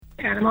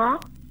Panama?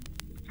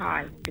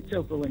 Hi, it's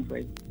Oprah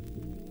Winfrey.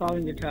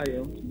 Calling to tell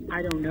you,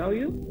 I don't know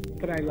you,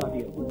 but I love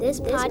you. This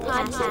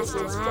podcast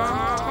is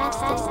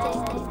fantastic.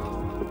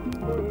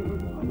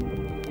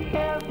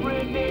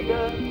 Every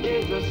nigga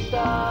is a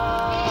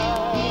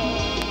star.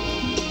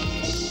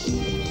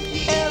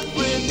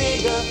 Every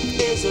nigga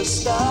is a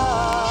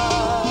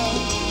star.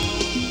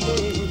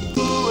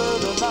 Who will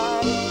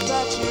remind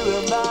that you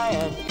and I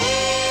and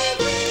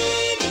every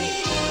nigga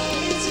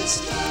is a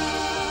star.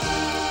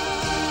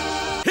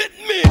 Hit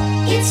me!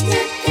 It's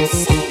not the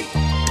same.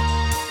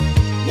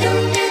 No,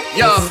 not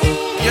the same.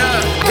 Yeah.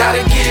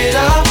 Gotta get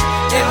up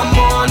in the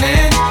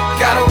morning.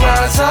 Gotta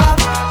rise up.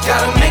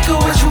 Gotta make it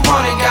what you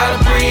want it. Gotta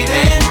breathe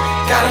in.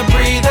 Gotta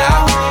breathe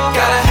out.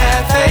 Gotta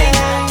have faith.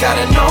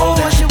 Gotta know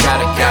what you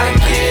gotta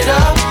get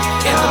up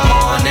in the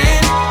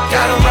morning.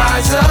 Gotta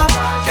rise up.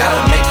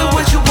 Gotta make it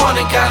what you want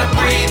it. Gotta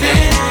breathe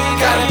in.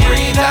 Gotta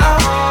breathe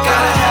out.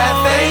 Gotta have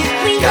faith.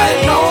 Gotta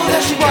know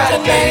that you got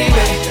it, baby.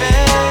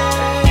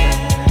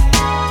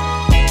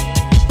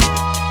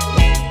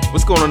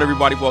 What's going on,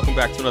 everybody? Welcome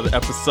back to another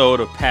episode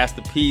of Pass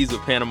the Peas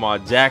with Panama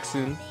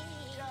Jackson.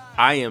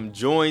 I am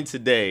joined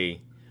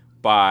today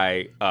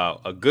by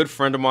a good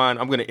friend of mine.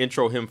 I'm going to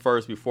intro him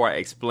first before I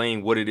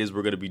explain what it is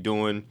we're going to be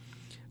doing.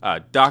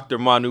 Dr.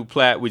 Manu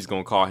Platt. We're just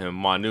going to call him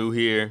Manu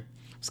here.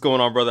 What's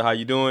going on, brother? How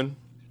you doing?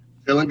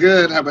 Feeling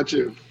good. How about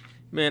you?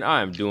 Man,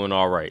 I am doing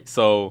all right.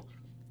 So,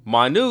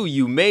 Manu,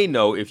 you may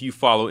know if you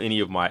follow any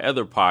of my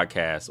other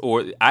podcasts,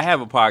 or I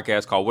have a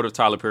podcast called What If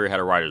Tyler Perry Had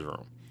a Writer's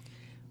Room?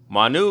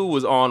 Manu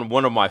was on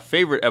one of my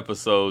favorite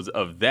episodes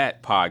of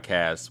that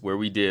podcast where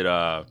we did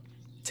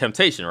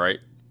Temptation, right?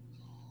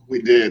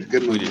 We did.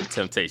 Good movie. We did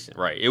Temptation,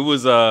 right. It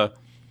was that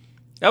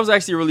was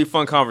actually a really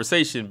fun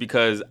conversation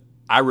because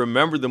I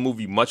remember the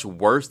movie much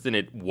worse than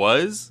it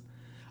was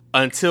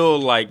until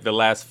like the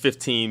last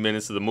 15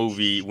 minutes of the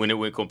movie when it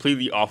went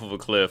completely off of a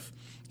cliff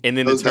and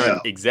then it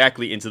turned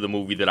exactly into the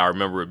movie that I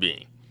remember it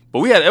being.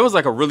 But it was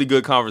like a really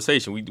good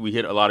conversation. We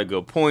hit a lot of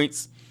good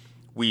points.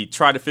 We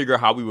tried to figure out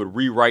how we would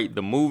rewrite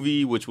the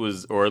movie, which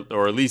was, or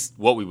at least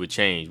what we would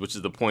change, which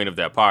is the point of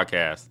that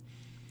podcast.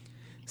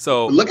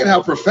 So look at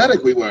how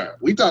prophetic we were.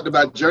 We talked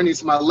about Journey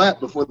Smollett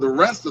before the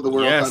rest of the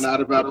world found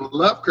out about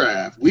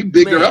Lovecraft. We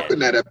bigged her up in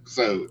that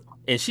episode.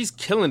 And she's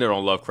killing it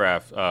on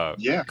Lovecraft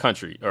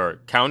Country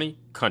or County?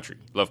 Country.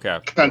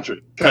 Lovecraft.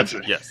 Country.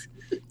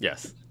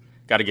 Yes.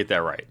 Got to get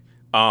that right.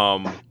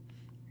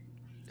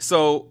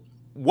 So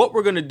what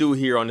we're going to do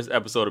here on this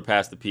episode of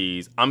Pass the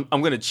Peas, I'm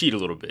going to cheat a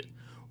little bit.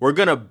 We're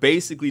going to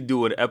basically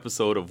do an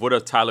episode of What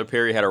If Tyler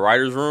Perry Had a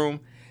Writer's Room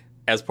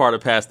as part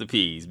of Pass the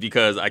Peas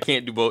because I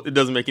can't do both. It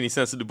doesn't make any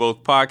sense to do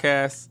both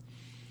podcasts.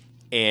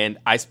 And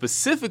I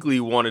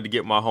specifically wanted to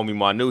get my homie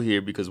Manu here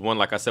because, one,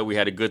 like I said, we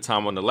had a good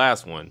time on the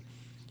last one.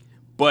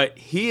 But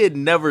he had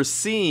never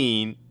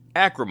seen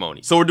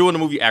Acrimony. So we're doing the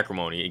movie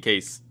Acrimony in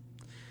case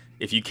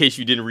you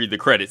didn't read the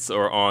credits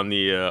or on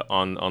the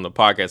on the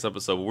podcast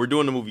episode. We're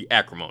doing the movie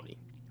Acrimony.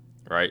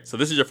 Right, so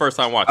this is your first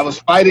time watching. I was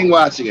fighting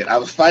watching it.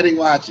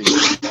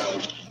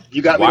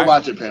 You got me to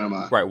watch it,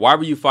 Panama. Right. Why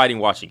were you fighting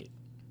watching it?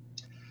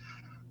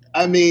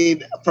 I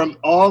mean, from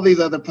all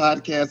these other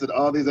podcasts and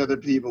all these other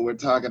people, we're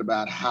talking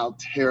about how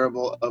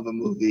terrible of a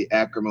movie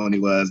Acrimony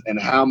was and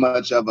how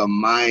much of a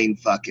mind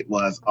fuck it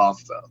was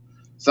also.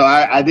 So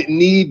I didn't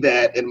need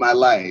that in my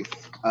life.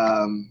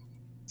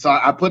 So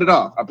I put it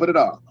off.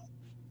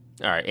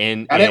 All right,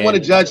 and I didn't want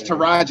to judge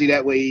Taraji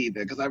that way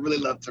either because I really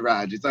love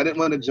Taraji. So I didn't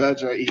want to judge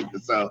her either.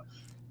 So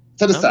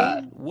to the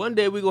side. One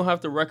day we're going to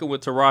have to reckon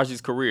with Taraji's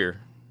career.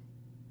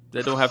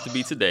 That don't have to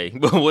be today,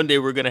 but one day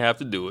we're going to have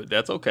to do it.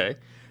 That's okay.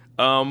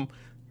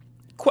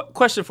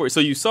 Question for you.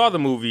 So you saw the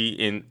movie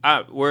and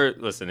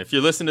listen, if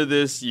you're listening to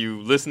this,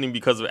 you listening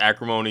because of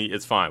Acrimony,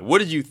 it's fine. What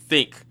did you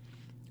think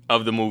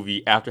of the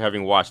movie after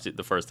having watched it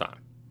the first time?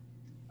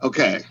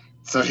 Okay.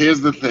 So here's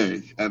the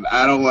thing, and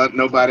I don't want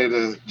nobody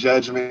to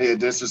judge me or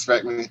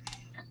disrespect me.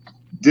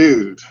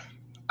 Dude,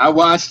 I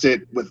watched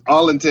it with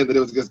all intent that it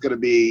was just going to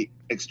be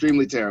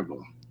extremely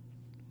terrible.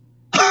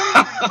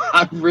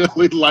 I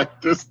really like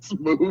this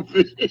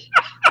movie.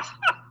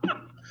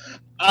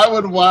 I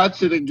would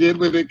watch it again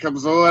when it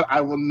comes on. I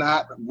will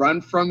not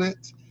run from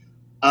it.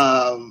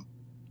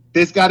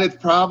 It's got its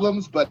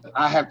problems, but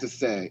I have to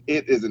say,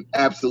 it is an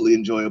absolutely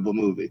enjoyable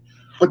movie.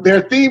 But there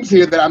are themes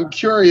here that I'm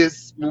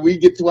curious when we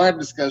get to our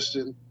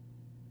discussion,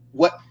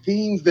 what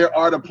themes there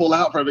are to pull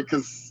out from it.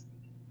 Because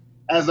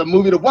as a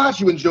movie to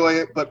watch, you enjoy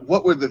it. But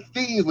what were the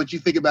themes, what you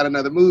think about in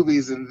other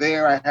movies? And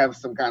there I have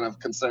some kind of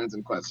concerns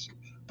and questions.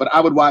 But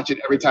I would watch it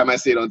every time I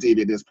see it on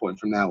TV at this point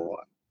from now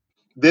on.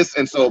 This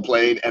and Soul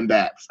Plane and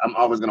Baps, I'm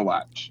always going to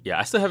watch. Yeah,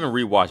 I still haven't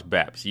rewatched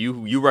Baps.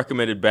 You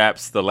recommended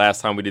Baps the last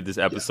time we did this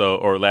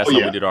episode, or last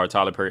time we did our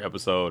Tyler Perry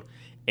episode.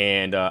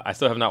 And I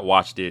still have not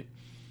watched it.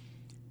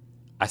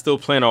 I still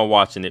plan on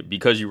watching it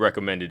because you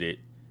recommended it,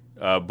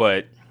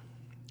 but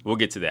we'll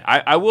get to that.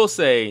 I will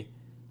say,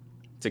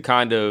 to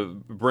kind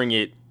of bring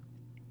it,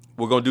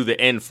 we're going to do the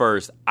end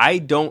first. I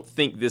don't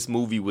think this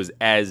movie was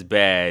as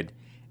bad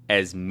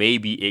as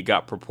maybe it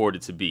got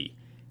purported to be.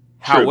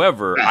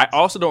 However, I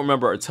also don't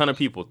remember a ton of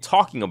people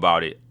talking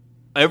about it.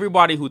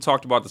 Everybody who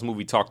talked about this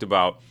movie talked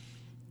about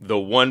the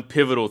one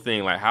pivotal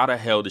thing, like how the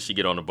hell did she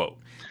get on the boat?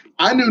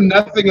 I knew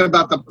nothing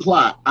about the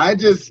plot. I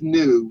just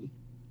knew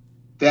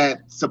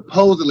that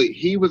supposedly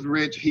he was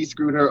rich, he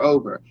screwed her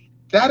over.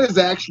 That is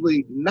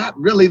actually not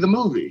really the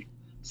movie.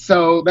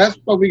 So that's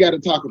what we got to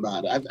talk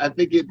about. I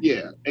think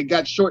it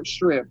got short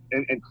shrift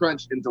and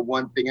crunched into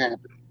one thing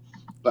happening.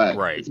 But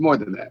it's more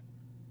than that.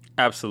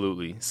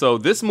 Absolutely. So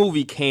this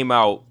movie came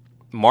out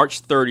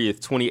March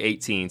 30th,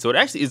 2018. So it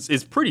actually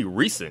is pretty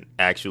recent,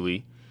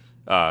 actually.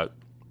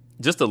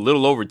 Just a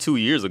little over 2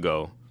 years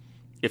ago.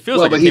 It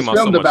feels like it came out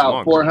so much longer. But he's filmed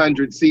about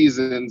 400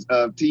 seasons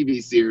of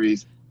TV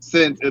series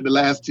since in the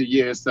last 2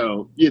 years.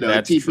 So,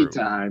 That's TV true.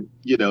 time,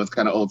 it's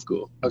kind of old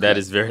school. Okay. That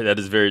is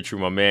very true.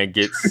 My man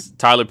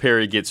Tyler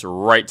Perry gets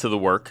right to the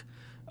work.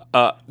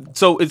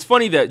 So it's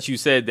funny that you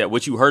said that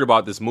what you heard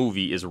about this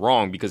movie is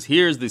wrong, because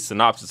here's the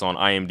synopsis on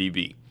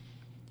IMDb.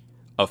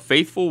 A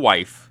faithful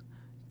wife,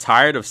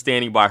 tired of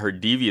standing by her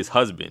devious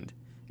husband,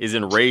 is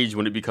enraged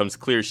when it becomes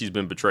clear she's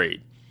been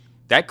betrayed.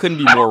 That couldn't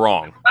be more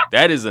wrong.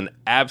 That is an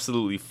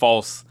absolutely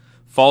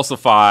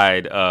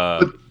falsified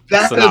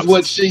That synopsis. is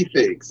what she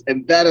thinks,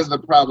 and that is the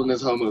problem in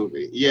this whole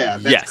movie. Yeah,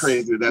 that's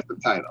crazy. That's the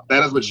title.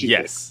 That is what she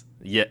thinks.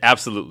 Yeah,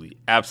 absolutely.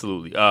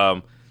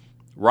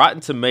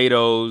 Rotten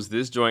Tomatoes,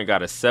 this joint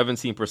got a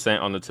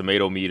 17% on the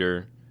tomato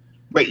meter.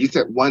 Wait, you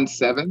said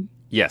 17?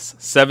 Yes,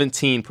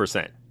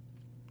 17%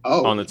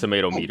 on the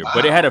tomato meter. Wow.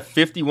 But it had a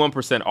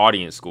 51%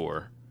 audience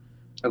score.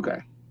 Okay.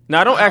 Now,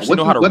 I don't actually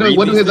know how to read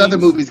What do his things. other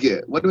movies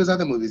get? What do his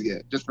other movies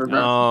get? Just for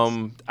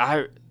reference.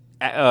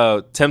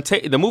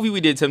 The movie we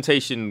did,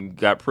 Temptation,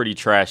 got pretty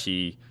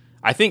trashy.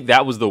 I think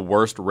that was the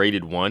worst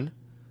rated one.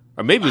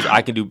 Or maybe it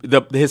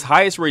was his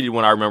highest rated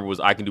one I remember was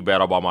I Can Do Bad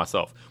All By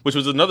Myself, which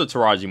was another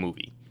Taraji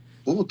movie.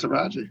 Oh,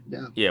 Taraji,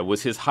 yeah. Yeah,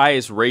 was his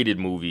highest rated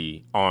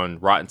movie on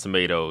Rotten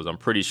Tomatoes. I'm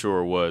pretty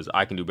sure was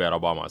I Can Do Bad All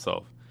By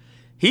Myself.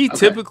 He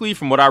typically,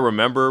 from what I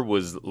remember,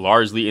 was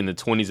largely in the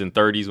 20s and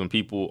 30s when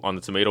people on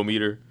the tomato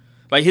meter.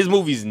 Like, his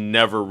movies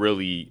never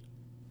really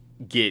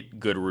get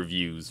good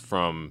reviews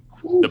from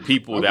the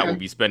people that would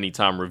be spending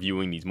time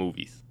reviewing these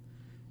movies,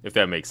 if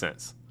that makes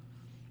sense.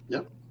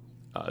 Yep.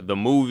 The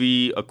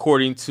movie,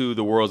 according to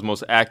the world's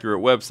most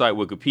accurate website,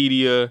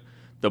 Wikipedia,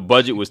 the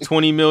budget was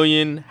 $20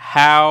 million.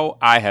 How?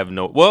 I have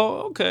no...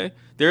 Well, okay.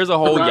 There's a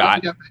whole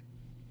yacht.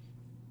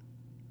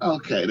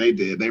 Okay, they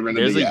did. They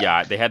rented There's a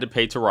yacht. They had to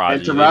pay Taraji.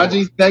 And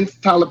Taraji thanks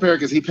Tyler Perry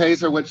because he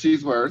pays her what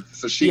she's worth,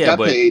 so she got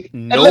paid.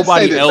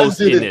 Nobody else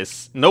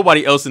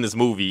in this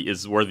movie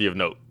is worthy of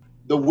note.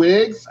 The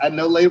wigs, I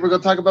know later we're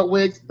going to talk about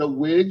wigs. The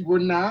wigs were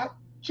not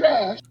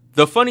trash.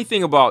 The funny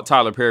thing about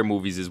Tyler Perry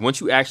movies is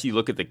once you actually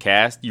look at the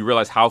cast, you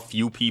realize how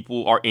few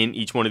people are in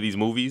each one of these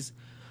movies.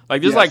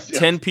 Like, there's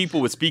 10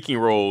 people with speaking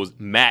roles,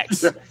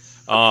 max.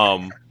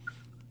 Yes.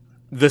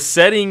 The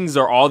settings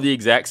are all the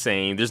exact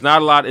same. There's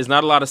not a lot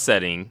of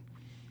setting.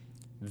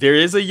 There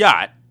is a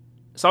yacht.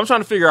 So I'm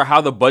trying to figure out how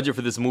the budget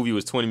for this movie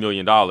was $20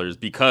 million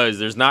because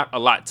there's not a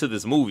lot to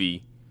this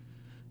movie.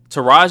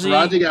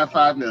 Taraji got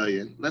 $5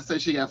 million. Let's say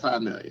she got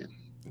 $5 million.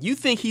 You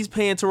think he's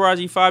paying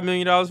Taraji $5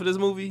 million for this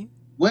movie?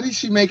 What is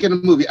she making a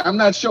movie? I'm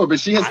not sure, but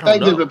she has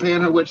thanked him for paying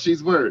her what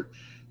she's worth.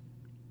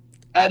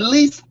 At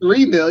least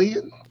 $3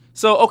 million.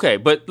 So okay,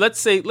 but let's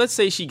say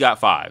she got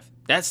 $5 million.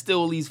 That's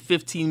still at least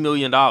 $15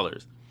 million.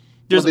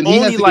 There's then he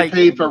has to get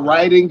paid for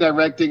writing,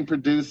 directing,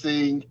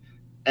 producing,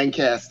 and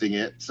casting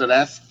it. So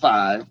that's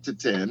 5 to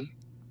 10.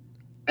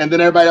 And then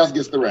everybody else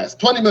gets the rest.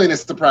 $20 million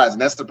is surprising.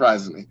 That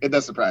surprises me. It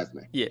does surprise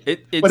me. Yeah,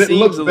 it but it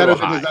looks better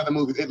than high. his other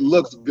movies. It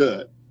looks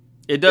good.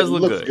 It does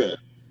look good.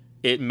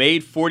 It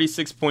made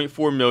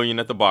 $46.4 million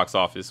at the box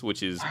office,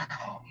 which is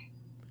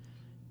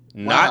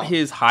not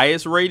his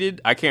highest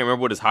rated. I can't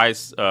remember what his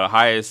highest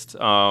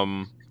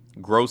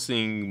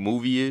grossing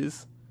movie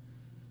is.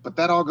 But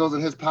that all goes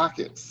in his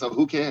pockets, so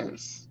who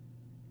cares?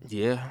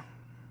 Yeah.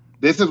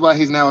 This is why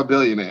he's now a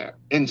billionaire.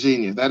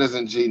 Ingenious. That is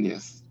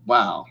ingenious.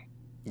 Wow.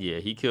 Yeah,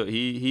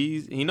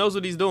 he knows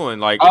what he's doing.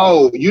 Like,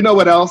 oh, you know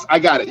what else? I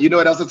got it. You know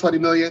what else is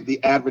 $20 million?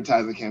 The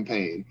advertising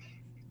campaign.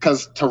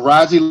 Because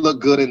Taraji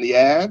looked good in the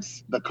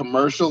ads. The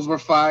commercials were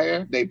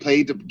fire. They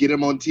paid to get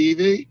him on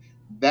TV.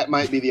 That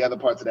might be the other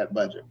parts of that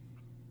budget.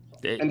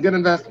 And good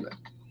investment.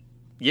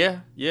 Yeah,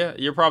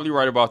 you're probably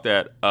right about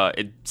that.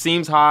 It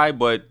seems high,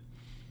 but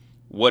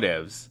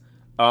whatevs.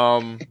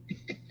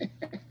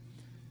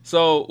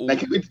 So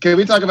can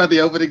we talk about the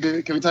opening?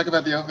 Can we talk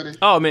about the opening?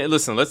 Oh man,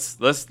 listen, let's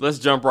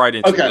jump right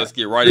into it. Let's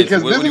get right into it.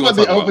 Because this is what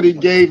the opening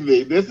gave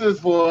me. This is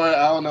for,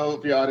 I don't know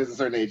if your audience is a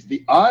certain age.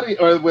 The audience,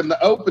 or when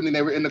the opening,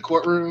 they were in the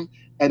courtroom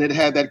and it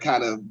had that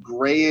kind of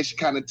grayish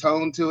kind of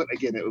tone to it.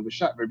 Again, it was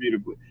shot very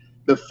beautifully.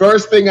 The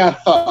first thing I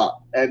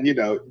thought, and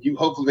you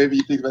hopefully maybe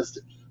you think about this,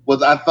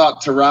 was I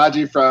thought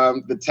Taraji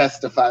from the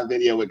Testify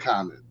video with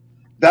Common.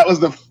 That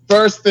was the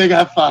first thing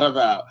I thought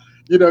about.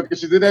 Because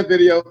she's in that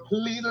video,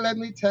 please let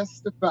me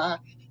testify.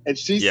 And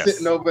she's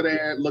sitting over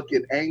there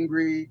looking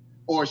angry,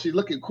 or she's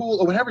looking cool,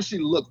 or whatever she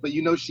looks, but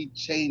she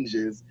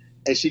changes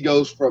and she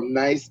goes from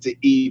nice to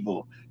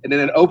evil. And then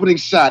an opening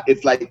shot,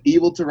 it's like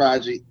evil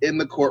Taraji in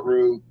the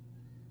courtroom.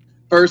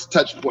 First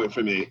touch point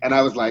for me. And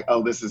I was like,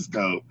 oh, this is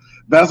dope.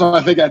 That's why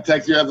I think I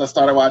texted you as I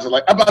started watching,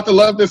 like, I'm about to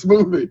love this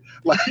movie.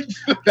 Like,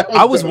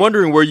 I was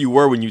wondering where you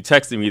were when you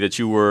texted me that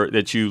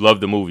you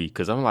loved the movie.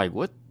 Because I'm like,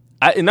 what?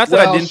 And not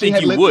that I didn't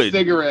think you would.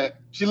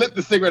 She lit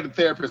the cigarette in the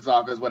therapist's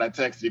office when I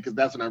texted you, because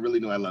that's when I really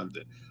knew I loved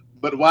it.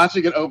 But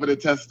watching it over the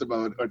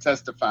testimony or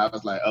testify, I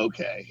was like,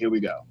 okay, here we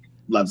go.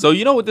 Love it. So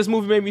you know what this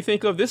movie made me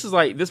think of?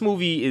 This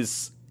movie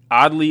is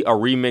oddly a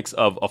remix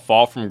of A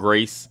Fall from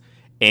Grace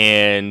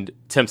and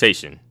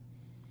Temptation.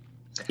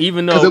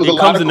 Even though it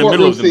comes in the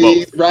middle of them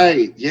both.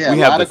 Right, yeah. We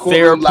have the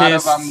therapist. A lot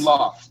of I'm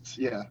lost,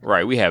 yeah.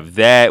 Right, we have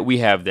that. We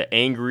have the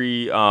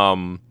angry...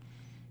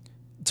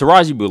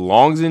 Taraji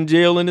belongs in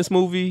jail in this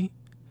movie,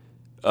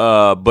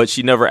 but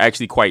she never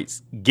actually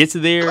quite gets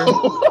there.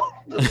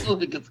 This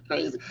movie gets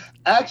crazy.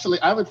 Actually,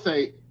 I would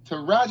say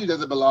Taraji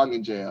doesn't belong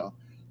in jail.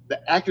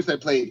 The actress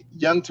that played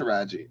young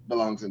Taraji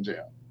belongs in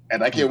jail.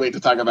 And I can't wait to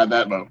talk about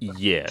that moment.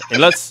 Yeah,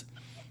 and let's...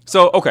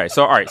 So all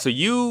right. So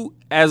you,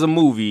 as a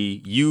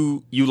movie,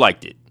 you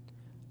liked it.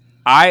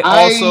 I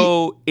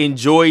also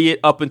enjoy it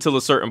up until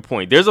a certain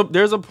point. There's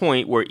a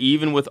point where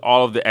even with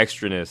all of the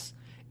extraness,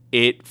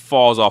 it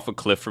falls off a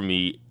cliff for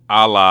me,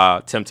 a la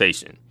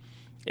Temptation.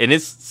 And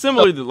it's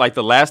similar to like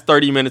the last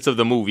 30 minutes of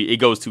the movie. It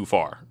goes too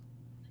far.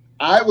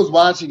 I was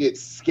watching it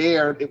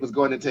scared it was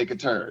going to take a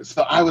turn.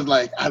 So I was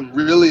like, I'm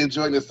really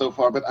enjoying this so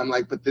far, but I'm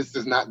like, but this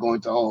is not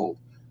going to hold.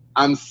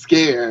 I'm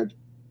scared.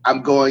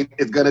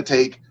 It's going to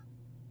take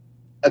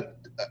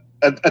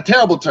a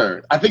terrible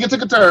turn. I think it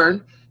took a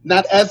turn,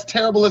 not as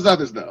terrible as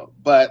others though,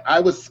 but I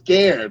was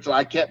scared, so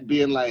I kept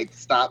being like,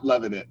 "Stop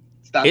loving it.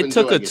 Stop." It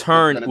took a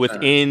turn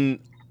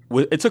within.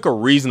 It took a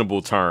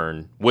reasonable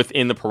turn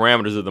within the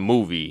parameters of the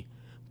movie,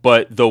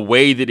 but the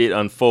way that it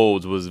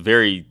unfolds was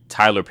very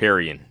Tyler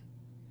Perryan.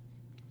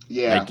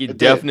 Yeah, like it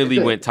definitely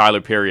went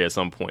Tyler Perry at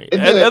some point.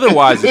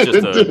 Otherwise, it's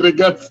just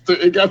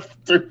it got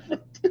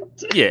stupid.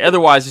 Yeah,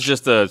 otherwise it's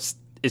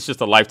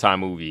just a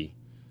Lifetime movie.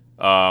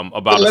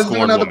 About let's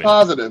do another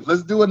positive.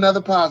 Let's do another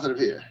positive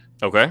here.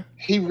 Okay.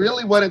 He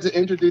really wanted to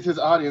introduce his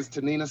audience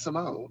to Nina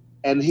Simone,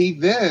 and he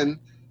then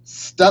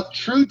stuck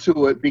true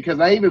to it, because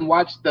I even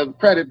watched the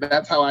credit.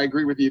 That's how I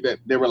agree with you that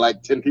there were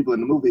like 10 people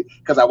in the movie,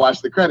 because I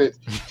watched the credits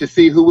to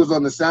see who was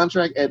on the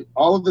soundtrack, and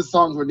all of the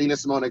songs were Nina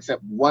Simone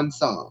except one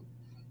song.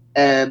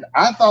 And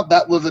I thought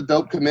that was a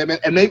dope commitment.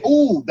 And that's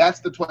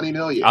the $20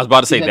 million. I was about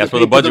to say that's where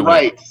the budget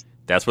went.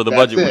 That's where the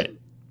budget went.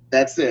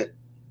 That's it.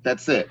 And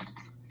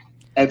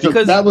so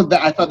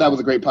I thought that was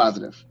a great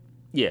positive.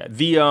 Yeah,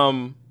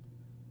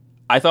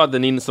 I thought the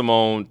Nina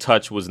Simone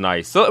touch was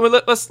nice. So I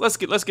mean, let's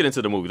get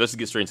into the movie. Let's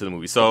get straight into the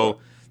movie. So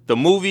the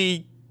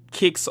movie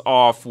kicks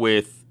off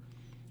with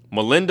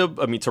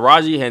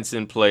Taraji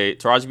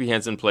B.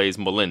 Henson plays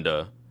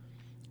Melinda,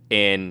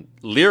 and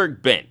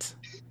Lyric Bent.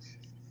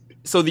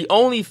 So the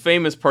only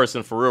famous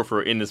person for real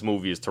in this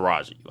movie is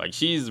Taraji. Like,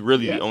 she's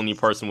really the only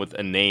person with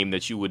a name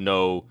that you would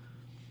know.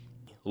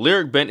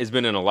 Lyric Bent has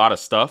been in a lot of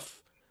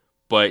stuff,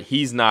 but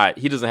he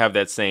doesn't have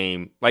that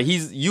same, like,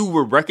 you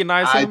would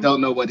recognize him. I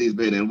don't know what he's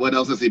been in. What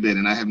else has he been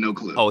in? I have no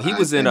clue. Oh, he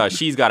was in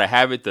She's Gotta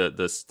Have It,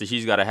 the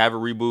She's Gotta Have It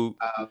reboot.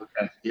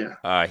 Okay,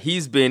 yeah.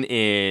 He's been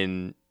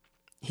in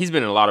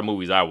a lot of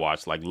movies I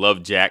watched, like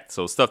Love Jack,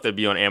 so stuff that'd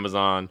be on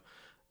Amazon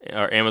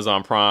or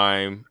Amazon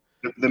Prime.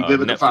 The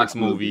Netflix Fox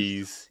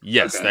movies.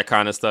 Yes, okay. That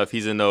kind of stuff.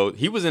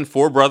 He was in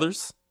Four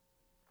Brothers.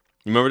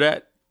 You remember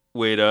that?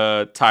 With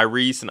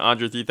Tyrese and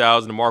Andre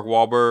 3000 and Mark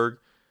Wahlberg.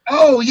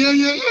 Oh,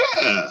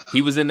 yeah.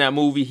 He was in that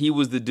movie. He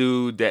was the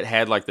dude that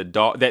had like the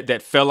dog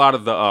that fell out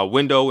of the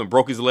window and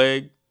broke his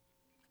leg.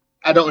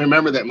 I don't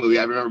remember that movie.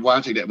 I remember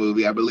watching that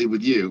movie, I believe,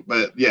 with you.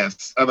 But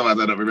yes, otherwise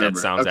I don't remember.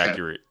 That sounds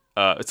accurate.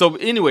 So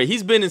anyway,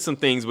 he's been in some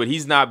things, but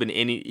he's not been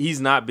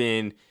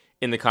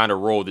in the kind of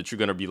role that you're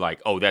going to be like,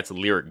 oh, that's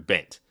Lyric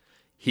Bent.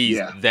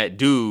 He's that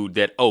dude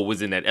that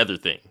was in that other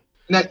thing.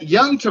 Now,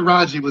 young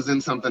Taraji was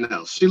in something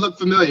else. She looked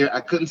familiar. I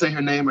couldn't say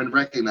her name and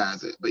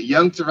recognize it, but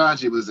young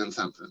Taraji was in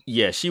something.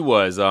 Yeah, she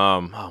was.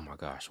 Oh my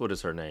gosh, what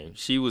is her name?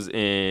 She was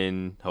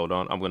in. Hold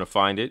on, I'm going to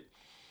find it.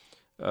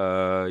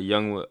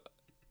 Young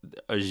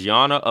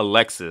Ajiana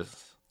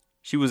Alexis.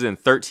 She was in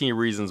 13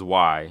 Reasons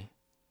Why.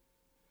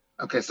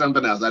 Okay,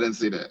 something else. I didn't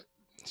see that.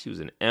 She was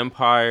in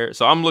Empire.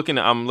 So I'm looking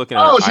at.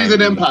 Oh, she's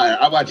in Empire.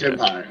 I watch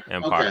Empire.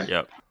 Empire. Okay.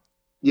 Yep.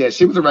 Yeah,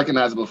 she was a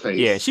recognizable face.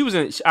 Yeah, she was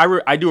in.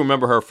 I do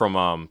remember her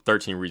from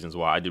 13 Reasons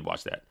Why. I did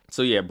watch that.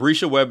 So yeah,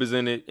 Brisha Webb is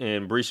in it,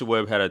 and Brisha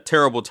Webb had a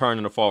terrible turn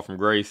in The Fall from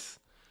Grace.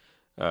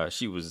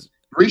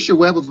 Brisha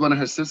Webb was one of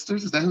her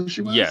sisters. Is that who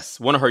she was? Yes,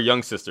 one of her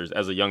young sisters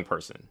as a young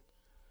person.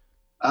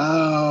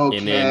 Oh, okay.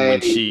 And then when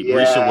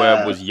Brisha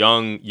Webb was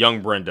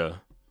young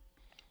Brenda.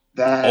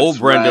 That's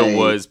Brenda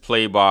was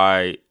played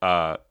by.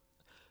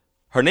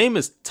 Her name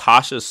is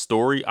Tasha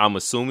Story, I'm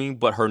assuming,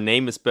 but her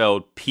name is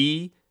spelled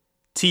Ptosha.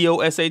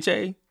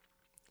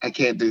 I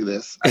can't do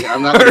this.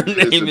 I'm not going to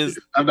do this. Is,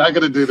 I'm not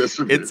going to do this.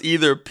 It's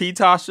either P.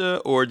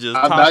 Tasha or just.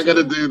 I'm Tasha. not going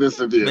to do this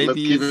with you. Let's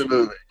keep it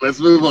moving. Let's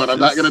move on. I'm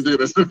not going to do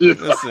this with you.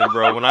 Listen,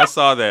 bro. When I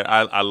saw that,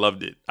 I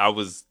loved it. I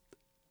was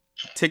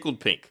tickled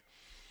pink.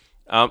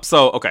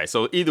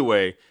 So either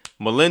way,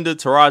 Melinda,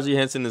 Taraji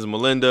Henson is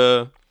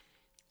Melinda.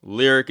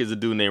 Lyric is a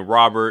dude named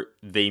Robert.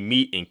 They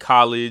meet in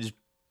college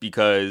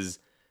because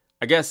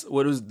I guess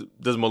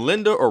does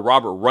Melinda or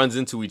Robert runs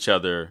into each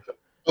other?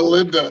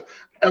 Melinda.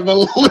 And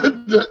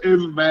Melinda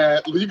is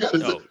mad. You gotta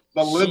say,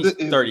 Melinda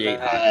is 38.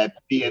 mad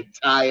the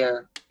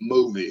entire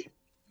movie.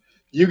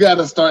 You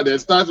gotta start there.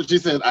 It starts when she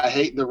says, I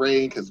hate the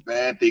rain because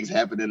bad things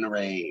happen in the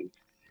rain.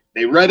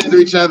 They run into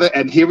each other,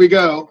 and here we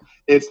go.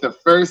 It's the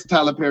first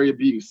Tyler Perry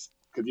abuse.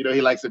 Because you know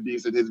he likes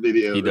abuse in his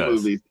videos and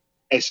movies.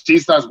 And she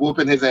starts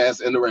whooping his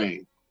ass in the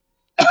rain.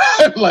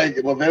 Like,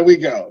 well, there we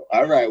go.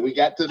 All right, we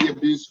got to the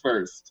abuse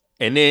first.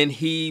 And then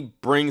he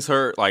brings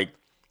her, like,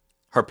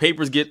 her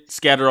papers get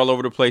scattered all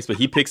over the place, but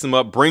he picks them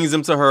up, brings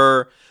them to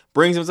her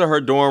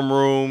dorm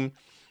room,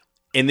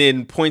 and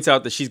then points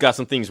out that she's got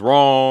some things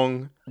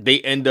wrong. They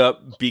end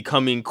up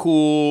becoming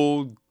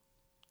cool.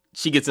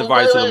 She gets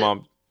invited to the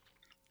mom.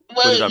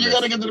 Wait, you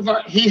gotta get to the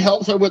part. He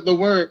helps her with the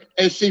work,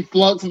 and she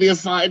flunks the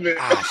assignment.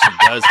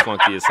 She does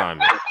flunk the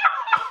assignment.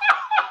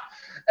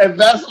 And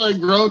that's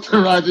when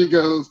Taraji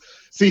goes,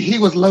 see, he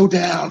was low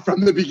down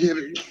from the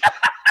beginning.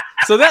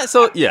 So that's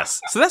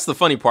the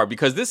funny part,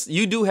 because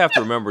you do have to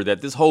remember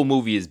that this whole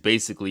movie is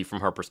basically from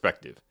her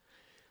perspective.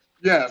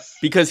 Yes.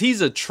 Because he's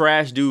a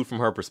trash dude from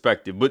her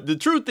perspective. But the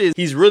truth is,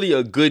 he's really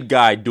a good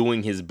guy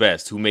doing his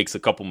best who makes a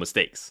couple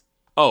mistakes.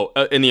 Oh,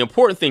 and the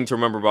important thing to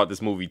remember about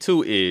this movie,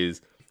 too,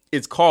 is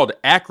it's called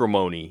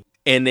Acrimony.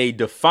 And they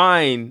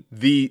define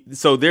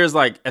so there's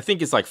I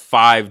think it's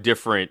 5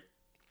 different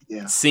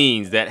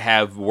scenes that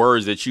have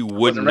words that you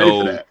wouldn't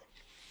know.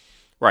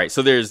 Right.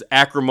 So there's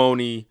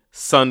acrimony,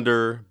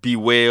 sunder,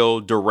 bewail,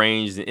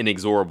 deranged, and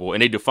inexorable.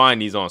 And they define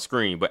these on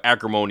screen. But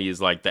acrimony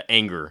is like the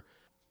anger.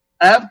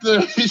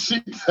 After she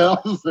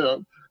tells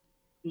him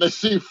that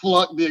she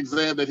flunked the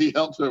exam that he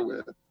helped her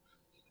with.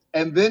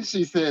 And then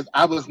she says,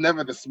 I was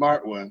never the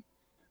smart one.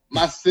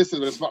 My sisters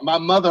were the smart. My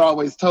mother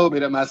always told me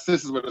that my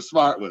sisters were the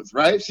smart ones,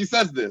 right? She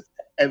says this.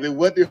 And then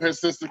what did her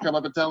sister come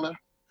up and tell her?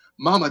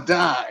 Mama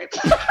died.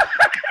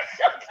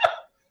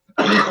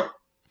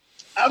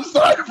 I'm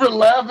sorry for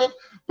laughing,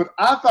 but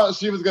I thought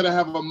she was going to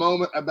have a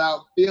moment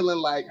about feeling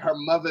like her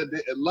mother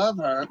didn't love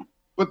her.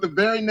 But the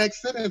very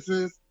next sentence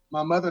is,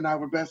 my mother and I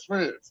were best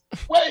friends.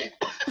 Wait,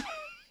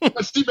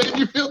 but she made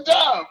you feel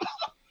dumb.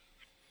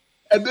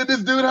 And then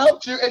this dude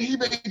helped you and he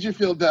made you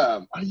feel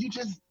dumb. Are you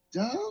just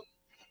dumb?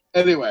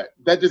 Anyway,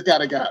 that just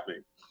kind of got me.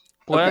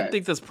 Well, okay. I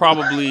think that's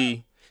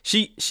probably,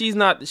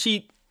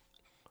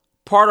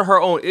 part of her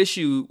own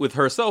issue with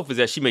herself is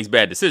that she makes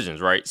bad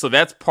decisions, right? So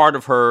that's part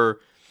of her.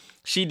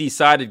 She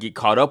decided to get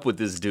caught up with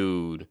this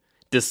dude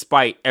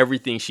despite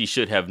everything she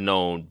should have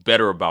known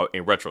better about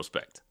in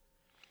retrospect.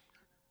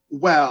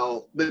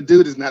 Well, the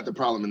dude is not the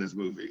problem in this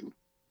movie.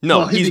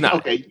 No, he's not.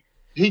 Okay,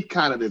 he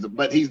kind of is,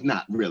 but he's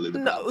not really the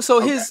problem. No, so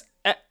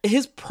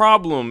his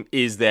problem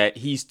is that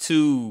he's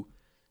too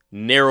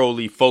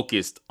narrowly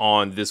focused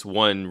on this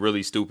one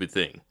really stupid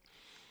thing.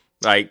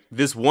 Like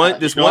this one.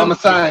 I'm a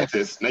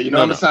scientist.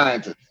 Now I'm a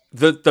scientist.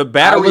 The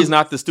battery is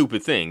not the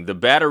stupid thing. The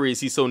battery is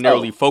he's so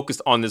narrowly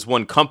focused on this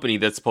one company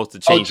that's supposed to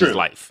change his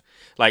life.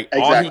 Like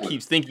all he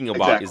keeps thinking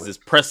about is this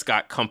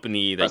Prescott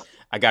company. Like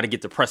I got to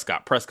get to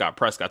Prescott,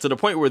 to the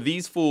point where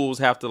these fools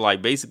have to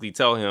basically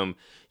tell him,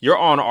 you're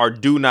on our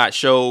do not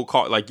show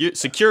call.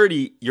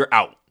 Security, you're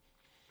out.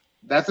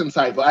 That's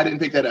insightful. I didn't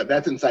pick that up.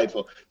 That's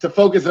insightful. To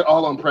focus it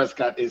all on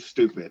Prescott is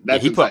stupid.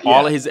 He put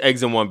all of his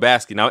eggs in one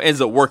basket. Now it ends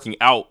up working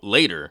out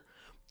later,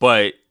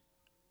 but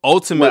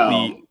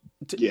ultimately,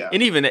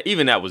 and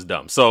even that was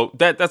dumb. So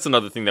that's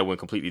another thing that went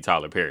completely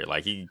Tyler Perry.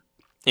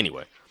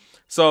 Anyway.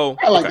 So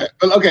I like that.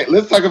 But okay,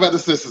 let's talk about the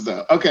sisters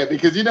though. Okay,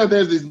 because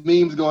there's these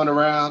memes going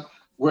around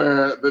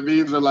where the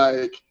memes are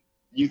like,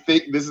 you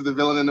think this is the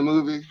villain in the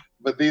movie,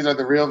 but these are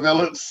the real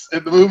villains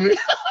in the movie.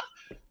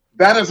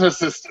 That is her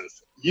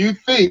sisters. You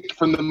think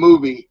from the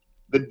movie,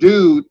 the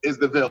dude is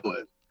the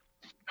villain.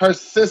 Her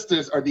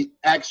sisters are the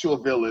actual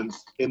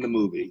villains in the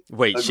movie.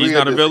 Wait, she's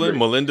not a villain?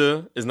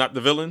 Melinda is not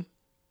the villain?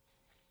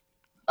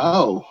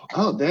 Oh,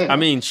 damn. I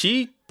mean,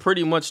 she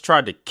pretty much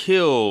tried to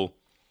kill.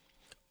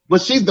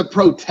 But she's the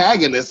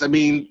protagonist. I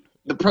mean,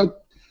 the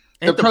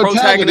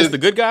protagonist the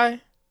good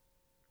guy?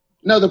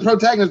 No, the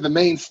protagonist is the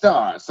main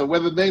star. So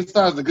whether the main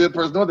star is the good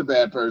person or the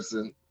bad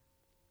person.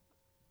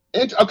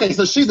 Okay,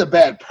 so she's a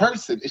bad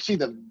person. Is she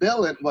the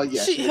villain? Well,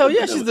 yeah.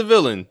 She's the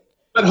villain.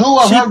 But who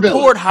are her villains? She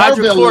poured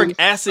hydrochloric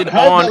acid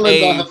on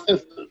a...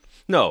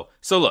 No,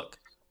 so look.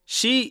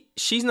 She's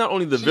not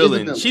only the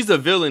villain, she's a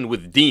villain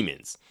with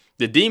demons.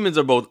 The demons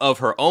are both of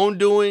her own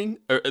doing,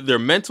 they're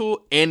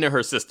mental, and they're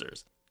her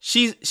sisters.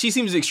 She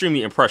seems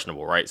extremely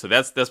impressionable, right? So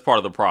that's part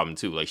of the problem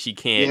too. She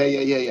can't.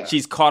 Yeah.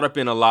 She's caught up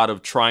in a lot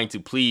of trying to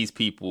please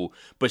people,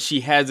 but she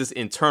has this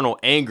internal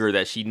anger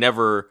that she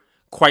never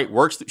quite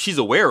works. She's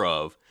aware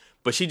of,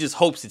 but she just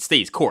hopes it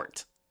stays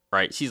corked.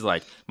 right? She's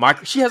like,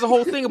 she has a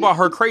whole thing about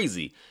her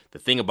crazy. The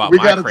thing about we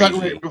my gotta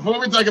crazy. talk, before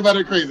we talk about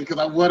her crazy, because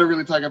I want to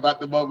really talk about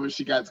the moment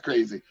she got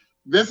crazy.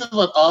 This is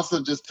what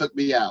also just took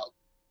me out.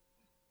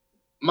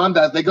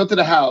 Mondas, they go to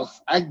the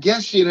house. I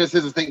guess she and her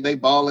sisters think they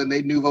ballin',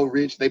 they nouveau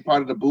rich, they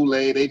part of the boule,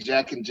 they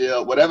Jack and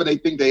Jill, whatever they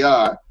think they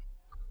are.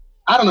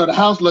 I don't know. The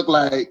house looked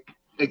like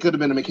it could have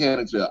been a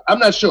Mechanicsville. I'm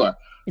not sure.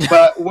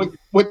 But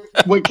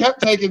what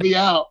kept taking me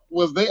out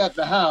was they at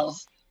the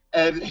house,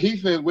 and he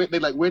said, they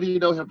like, where do you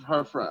know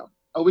her from?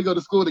 Oh, we go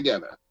to school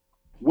together.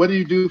 What do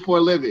you do for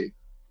a living?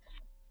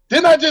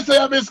 Didn't I just say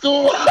I'm in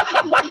school?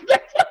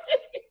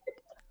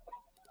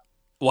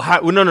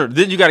 Well, no.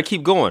 Then you got to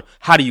keep going.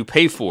 How do you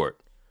pay for it?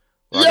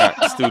 Well, I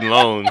got student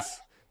loans.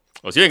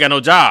 Well, she ain't got no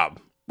job.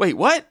 Wait,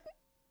 what?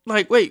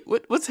 Like, wait,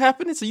 what's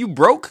happening? So you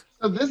broke?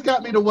 So this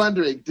got me to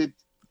wondering, this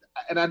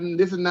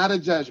is not a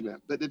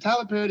judgment, but did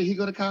Tyler Perry, did he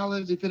go to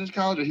college? Did he finish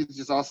college, or he's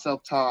just all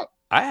self-taught?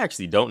 I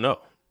actually don't know.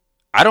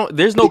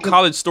 There's no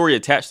college story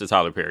attached to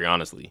Tyler Perry,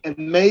 honestly. And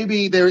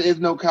maybe there is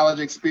no college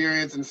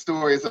experience and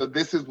story, so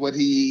this is what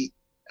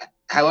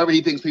however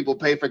he thinks people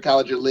pay for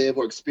college or live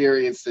or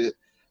experience it.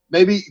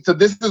 Maybe, so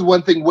this is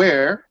one thing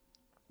where,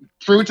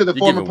 true to the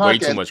former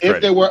podcast,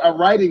 if there were a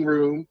writing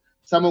room,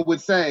 someone would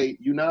say,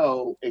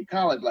 in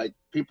college, like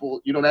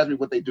people, you don't ask me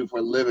what they do for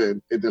a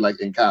living if they're like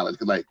in college,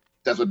 because like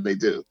that's what they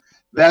do.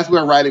 That's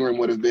where a writing room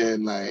would have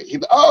been like,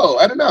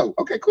 I don't know.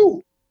 Okay,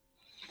 cool.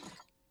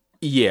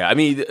 Yeah, I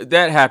mean,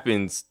 that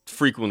happens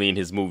frequently in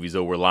his movies,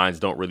 though, where lines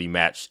don't really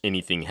match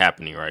anything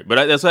happening, right?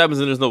 But that's what happens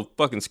when there's no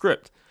fucking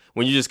script.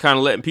 When you're just kind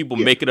of letting people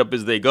make it up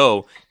as they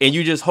go, and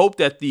you just hope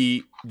that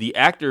the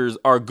actors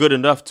are good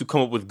enough to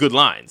come up with good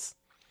lines.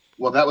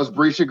 Well, that was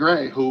Brisha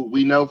Gray, who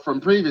we know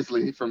from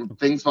previously, from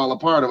Things Fall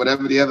Apart or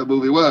whatever the other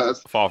movie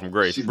was. Fall from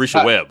Grace.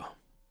 Brisha Webb.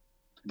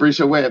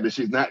 Brisha Webb, and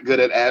she's not good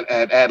at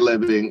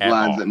ad-libbing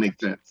lines that make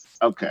sense.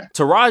 Okay.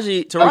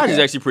 Taraji's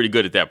actually pretty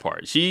good at that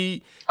part.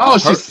 She's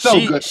so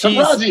good.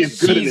 Taraji is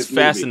good in this movie. She's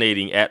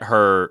fascinating at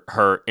her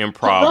improv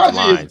Taraji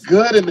lines. Is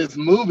good in this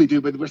movie,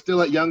 dude, but we're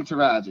still at young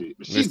Taraji.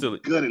 But she's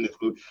good in this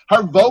movie.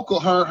 Her vocal,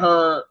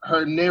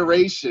 her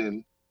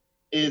narration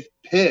is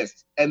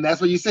pissed. And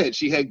that's what you said.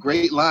 She had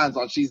great lines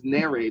on she's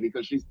narrating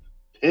because she's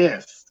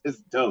pissed. It's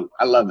dope.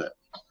 I love it.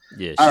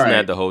 Yeah, she's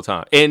mad the whole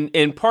time.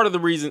 And part of the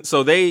reason,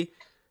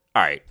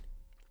 all right.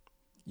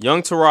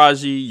 Young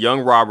Taraji, young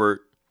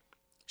Robert,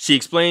 she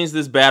explains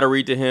this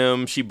battery to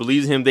him. She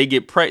believes him. They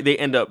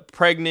end up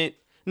pregnant.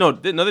 No,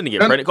 they didn't get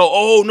pregnant.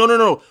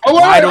 No. Oh,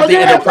 why don't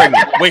they end up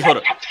pregnant? Wait, hold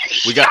up.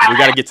 We got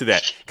to get to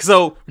that.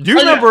 So, do you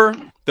remember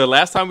the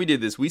last time we did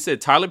this? We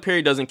said Tyler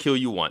Perry doesn't kill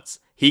you once.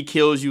 He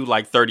kills you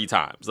like 30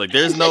 times. Like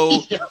there's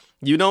no,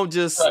 you don't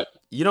just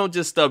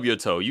stub your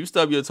toe. You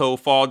stub your toe,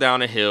 fall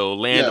down a hill,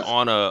 land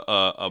on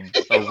a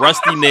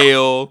rusty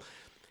nail,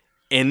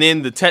 and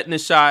then the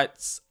tetanus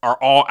shots are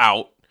all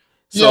out.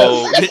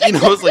 So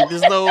it's like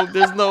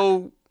there's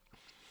no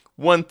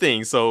one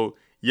thing. So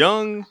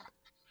young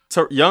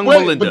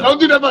Melinda. But don't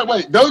do that.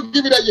 Wait, don't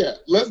give me that yet.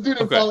 Let's do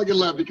the falling in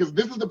love, because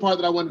this is the part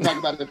that I want to talk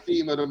about, the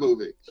theme of the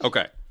movie.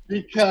 Okay.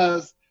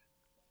 Because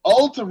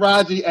old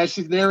Taraji, as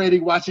she's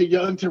narrating, watching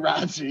young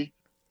Taraji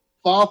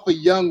fall for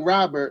young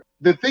Robert,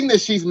 the thing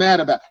that she's mad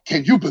about,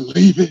 can you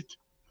believe it?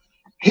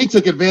 He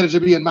took advantage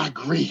of me in my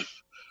grief,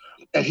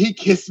 and he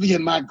kissed me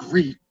in my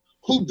grief.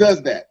 Who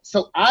does that?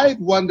 So I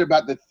wonder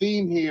about the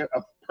theme here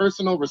of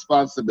personal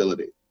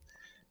responsibility.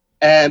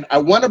 And I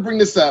want to bring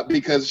this up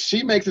because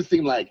she makes it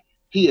seem like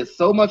he is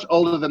so much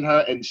older than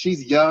her and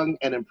she's young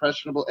and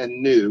impressionable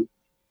and new.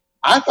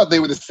 I thought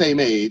they were the same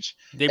age.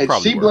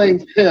 She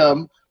blames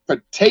him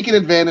for taking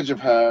advantage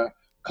of her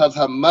because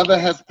her mother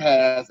has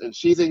passed and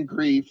she's in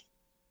grief.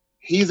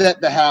 He's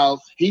at the house.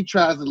 He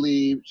tries to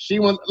leave. She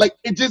wants,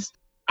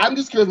 I'm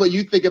just curious what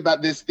you think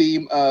about this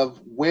theme of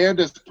where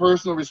does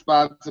personal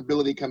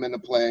responsibility come into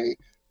play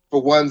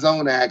for one's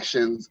own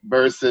actions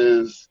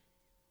versus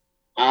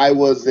I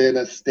was in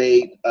a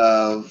state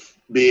of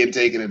being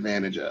taken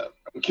advantage of.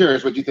 I'm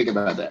curious what you think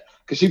about that.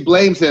 Because she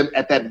blames him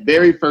at that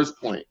very first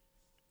point.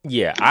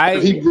 Yeah,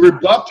 if he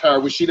rebuffed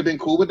her, would she have been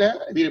cool with that?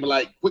 If he'd have been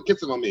like, quit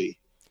kissing on me.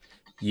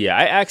 Yeah,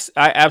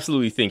 I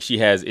absolutely think she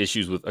has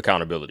issues with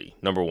accountability.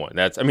 Number one,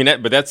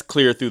 but that's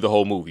clear through the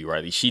whole movie,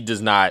 right? She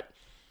does not.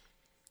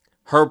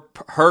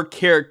 Her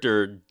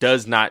character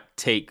does not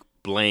take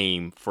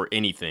blame for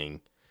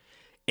anything,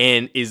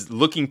 and is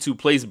looking to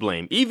place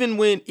blame. Even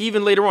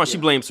later on, she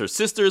blames her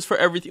sisters for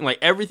everything. Like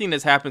everything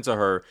that's happened to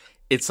her,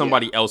 it's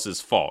somebody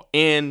else's fault.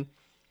 And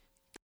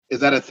is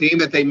that a theme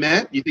that they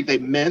meant? You think they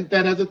meant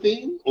that as a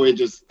theme, or it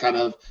just kind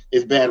of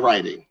is bad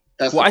writing?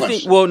 That's well, I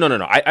think. Well, no.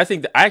 I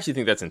actually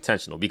think that's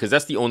intentional because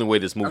that's the only way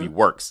this movie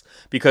works.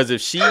 Because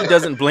if she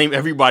doesn't blame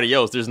everybody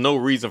else, there's no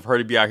reason for her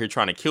to be out here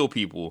trying to kill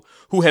people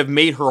who have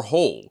made her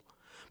whole.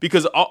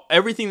 Because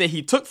everything that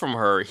he took from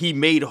her, he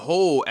made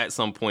whole at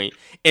some point,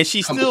 and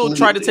she still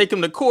tried to take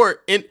him to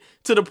court, and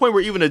to the point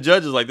where even the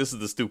judge is like, "This is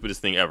the stupidest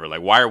thing ever.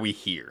 Like, why are we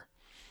here?"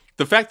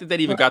 The fact that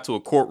even got to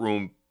a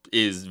courtroom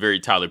is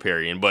very Tyler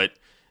Perryan, but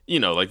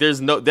like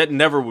that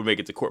never would make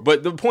it to court.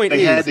 But the point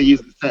they is, had to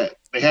use the set.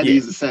 They had to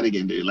use the set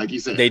again, dude. Like you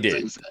said, they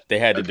did. They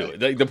had to do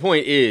it. The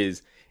point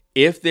is,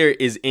 if there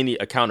is any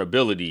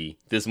accountability,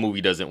 this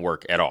movie doesn't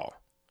work at all.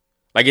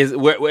 Like, at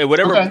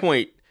whatever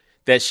point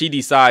that she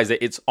decides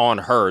that it's on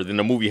her, then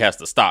the movie has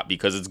to stop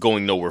because it's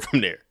going nowhere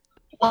from there.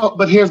 Well,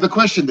 but here's the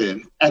question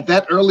then. At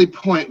that early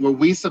point, were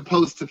we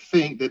supposed to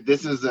think that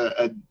this is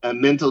a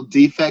mental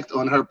defect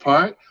on her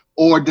part?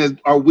 Or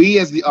are we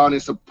as the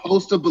audience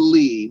supposed to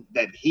believe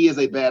that he is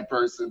a bad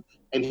person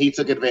and he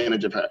took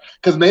advantage of her?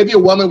 Because maybe a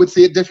woman would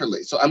see it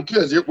differently. So I'm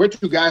curious. We're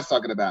two guys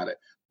talking about it.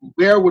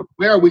 Where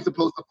are we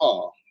supposed to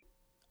fall?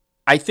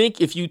 I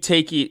think if you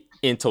take it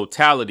in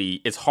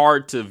totality, it's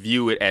hard to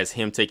view it as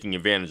him taking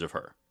advantage of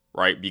her,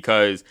 right?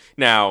 Because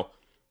now...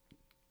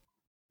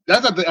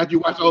 That's after you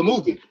watch the whole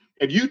movie.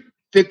 If you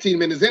 15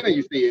 minutes in and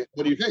you see it,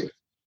 what do you think?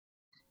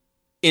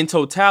 In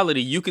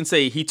totality, you can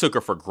say he took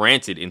her for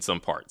granted in some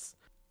parts.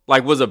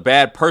 Like, was a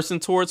bad person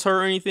towards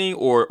her or anything,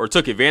 or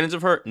took advantage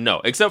of her?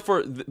 No, except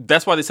for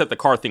that's why they set the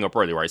car thing up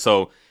early, right?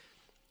 So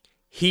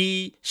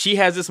she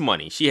has this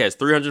money. She has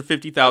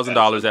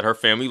 $350,000 that her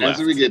family left. That's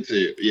what we get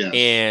to, yeah.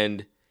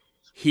 And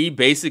he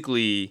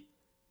basically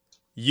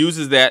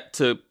uses that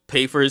to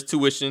pay for his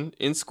tuition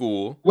in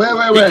school.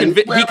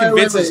 He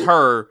convinces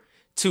her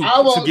to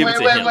give it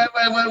to him.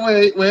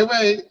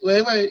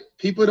 Wait.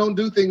 People don't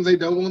do things they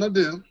don't want to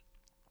do.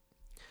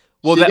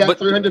 Well,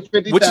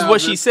 which is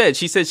what she said.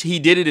 She said he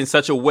did it in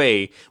such a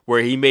way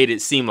where he made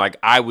it seem like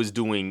I was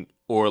doing,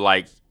 or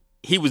like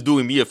he was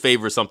doing me a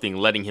favor or something,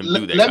 letting him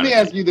do that. Let me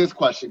ask you this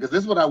question, because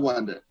this is what I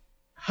wonder.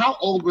 How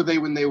old were they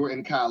when they were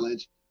in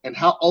college, and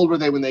how old were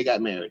they when they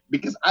got married?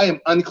 Because I am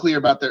unclear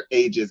about their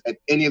ages at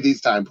any of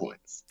these time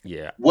points.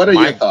 Yeah. What are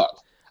your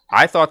thoughts?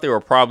 I thought they were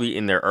probably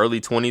in their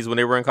early 20s when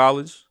they were in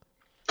college.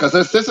 Because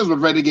her sisters were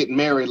ready to get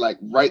married, like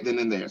right then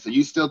and there. So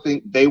you still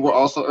think they were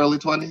also early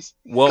 20s?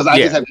 Well,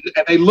 and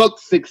they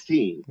looked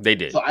 16. They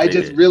did. So I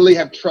really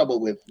have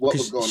trouble with what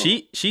was going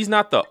on. She's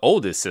not the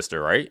oldest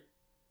sister, right?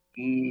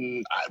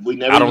 We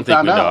never. I don't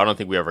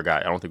think we ever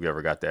got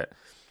that.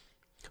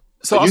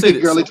 So I'll say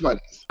this. Early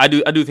 20s. I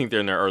do think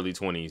they're in their early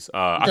 20s.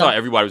 I thought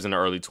everybody was in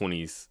their early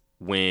 20s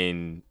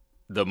when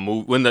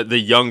the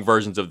young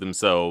versions of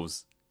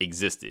themselves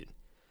existed.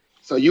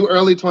 So you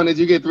early 20s,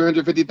 you get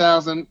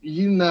 $350,000.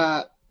 You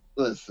not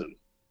listen.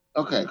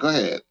 Okay, go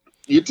ahead.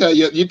 You tell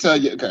you.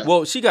 Okay.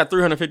 Well, she got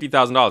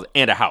 $350,000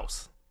 and a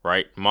house,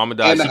 right? Mama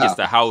died. She gets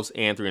the house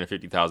and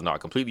 $350,000,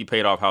 completely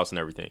paid off house and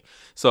everything.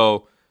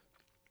 So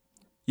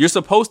you're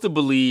supposed to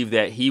believe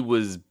that he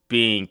was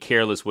being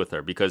careless with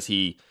her because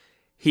the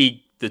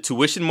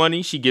tuition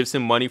money, she gives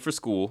him money for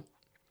school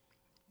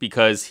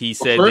because he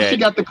said first she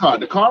got the car.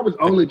 The car was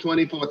only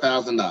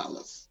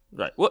 $24,000.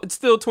 Right. Well, it's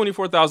still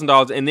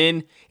 $24,000, and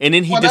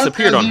then he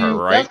disappeared on her,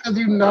 right? That's because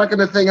you're knocking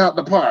the thing out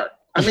the park.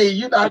 I mean,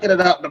 you're knocking it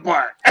out the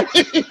park.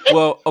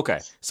 Well, okay.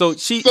 So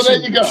she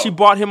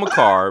bought him a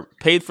car,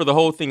 paid for the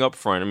whole thing up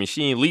front. I mean,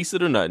 she ain't leased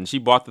it or nothing. She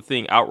bought the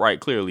thing outright,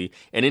 clearly,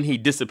 and then he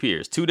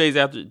disappears. 2 days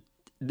after,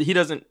 she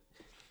doesn't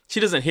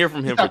hear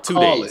from him for 2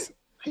 days.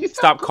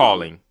 Stop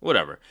calling,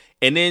 whatever.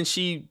 And then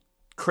she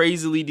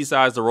crazily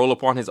decides to roll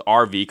up on his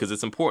RV because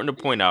it's important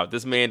to point out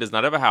this man does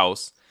not have a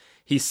house.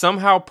 He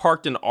somehow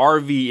parked an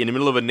RV in the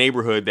middle of a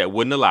neighborhood that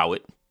wouldn't allow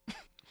it.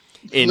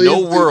 In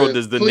no world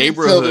does the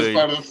neighborhood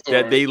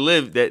that they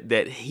live,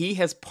 that he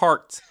has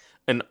parked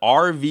an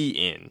RV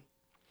in,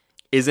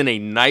 is in a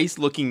nice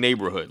looking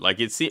neighborhood,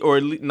 or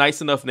a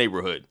nice enough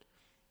neighborhood.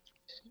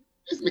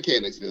 It's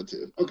Mechanicsville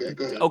too. Okay,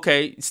 go ahead.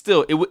 Okay,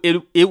 still,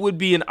 it would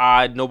be an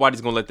odd. Nobody's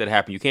gonna let that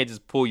happen. You can't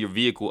just pull your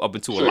vehicle up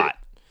into a lot,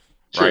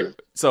 right? Sure.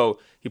 So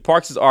he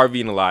parks his RV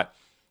in a lot.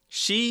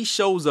 She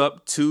shows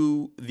up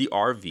to the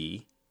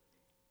RV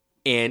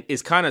and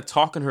is kind of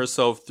talking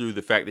herself through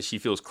the fact that she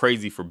feels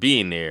crazy for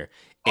being there.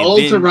 And Old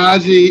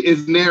Taraji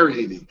is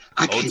narrating.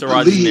 I can't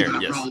believe I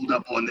yes. rolled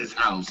up on this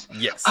house.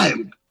 Yes. I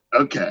am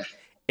okay.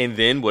 And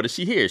then what does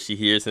she hear? She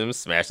hears him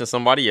smashing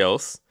somebody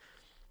else.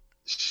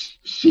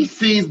 She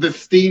sees the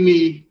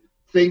steamy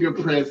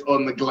fingerprints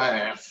on the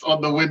glass,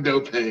 on the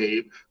window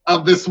pane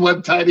of this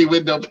one tiny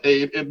window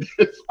pane in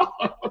this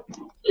RV.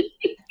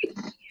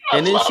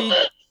 And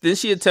then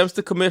she attempts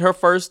to commit her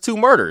first 2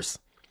 murders.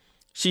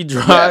 She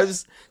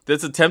drives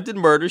this attempted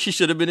murder she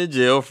should have been in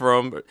jail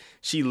from.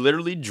 She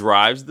literally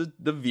drives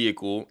the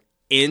vehicle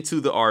into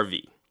the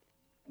RV.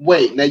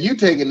 Wait, now you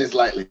taking this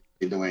lightly,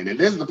 Dwayne. And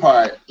this is the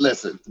part,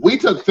 listen, we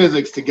took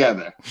physics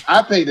together.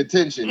 I paid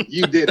attention.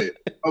 You did it.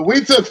 But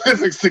we took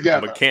physics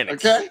together.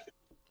 Mechanics. Okay?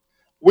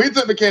 We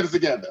took mechanics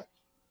together.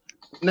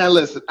 Now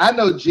listen, I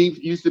know Jeep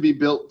used to be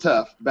built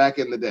tough back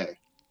in the day.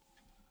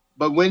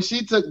 But when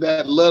she took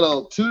that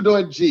little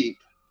 2-door Jeep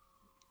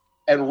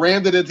and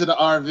rammed it into the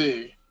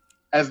RV,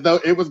 as though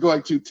it was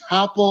going to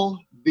topple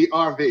the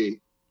RV.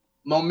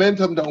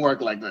 Momentum don't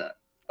work like that,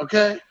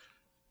 okay?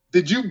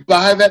 Did you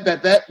buy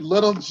that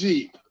little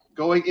Jeep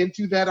going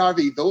into that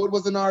RV, though it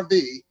was an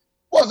RV,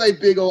 was a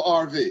big old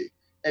RV,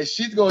 and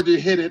she's going to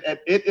hit it, and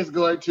it is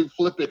going to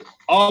flip it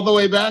all the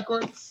way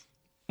backwards?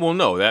 Well,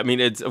 no. I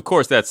mean, of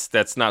course,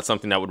 that's not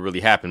something that would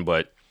really happen,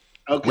 but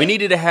Okay. We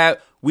needed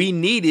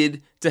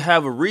to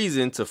have a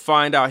reason to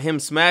find out him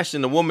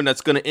smashing the woman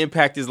that's going to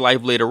impact his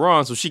life later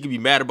on, so she could be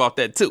mad about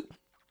that too.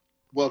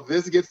 Well,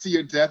 this gets to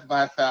your death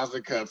by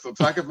 1,000 cuts. So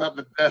talk about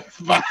the death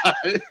by.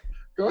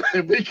 Go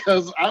ahead,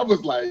 because I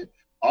was like,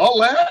 all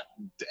that?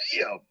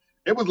 Damn.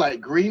 It was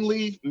like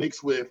Greenleaf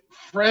mixed with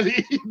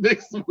Freddie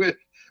mixed with.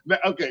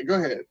 Okay, go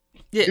ahead.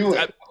 Yeah. Do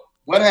it.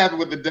 What happened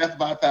with the death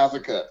by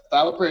 1,000 cuts?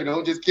 Tyler Perry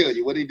don't just kill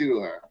you. What did he do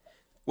to her?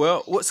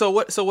 Well, so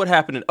what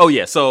happened? Oh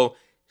yeah, so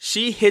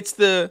she hits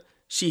the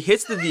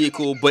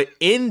vehicle, but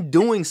in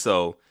doing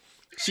so,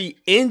 she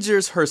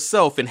injures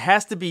herself and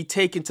has to be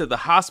taken to the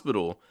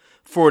hospital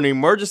for an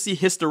emergency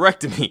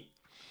hysterectomy.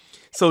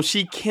 So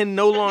she can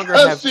no longer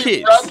have she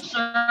kids.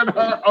 Ruptured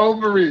her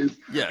overies.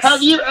 Yes.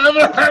 Have you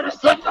ever heard of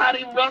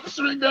somebody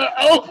rupturing their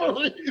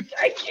ovaries?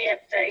 I can't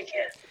take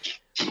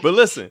it. But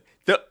listen,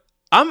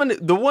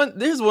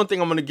 there's one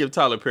thing I'm gonna give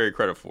Tyler Perry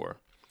credit for.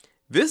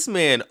 This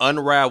man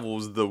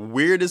unravels the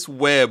weirdest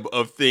web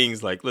of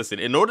things. Like, listen,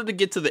 in order to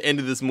get to the end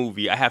of this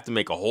movie, I have to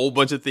make a whole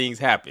bunch of things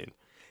happen.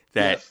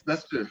 Yes,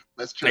 that's true.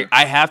 That's true. Like,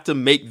 I have to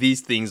make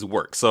these things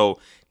work. So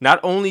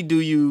not only do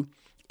you,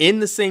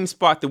 in the same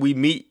spot that we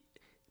meet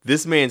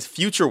this man's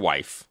future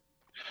wife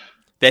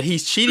that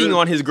he's cheating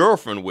on his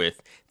girlfriend with,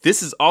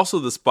 this is also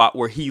the spot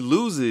where he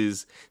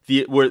loses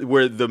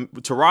where the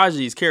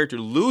Taraji's character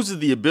loses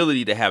the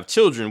ability to have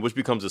children, which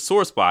becomes a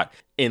sore spot.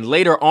 And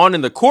later on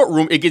in the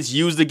courtroom, it gets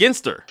used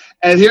against her.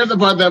 And here's the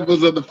part that was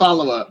the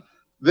follow-up.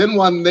 Then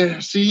one there,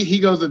 he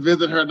goes to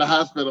visit her in the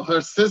hospital. Her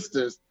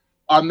sisters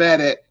are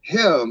mad at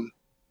him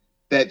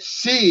that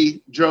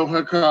she drove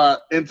her car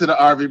into the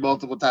RV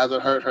multiple times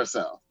and hurt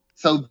herself.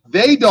 So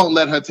they don't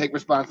let her take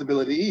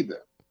responsibility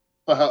either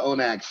for her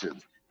own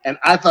actions. And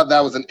I thought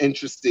that was an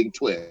interesting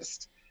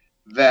twist.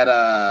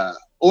 That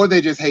or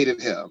they just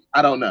hated him.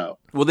 I don't know.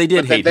 Well, they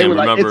did hate they him, were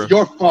like, remember? it's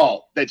your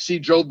fault that she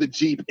drove the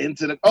Jeep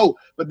into the. Oh,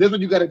 but this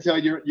one you got to tell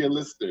your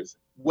listeners.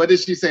 What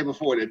did she say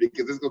before that?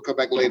 Because this is gonna come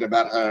back later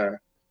about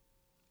her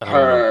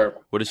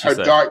what did she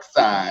say? Dark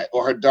side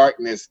or her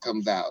darkness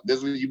comes out. This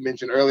is what you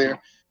mentioned earlier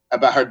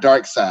about her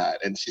dark side,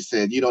 and she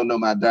said, "You don't know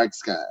my dark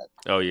side."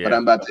 Oh yeah. But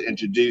I'm about to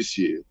introduce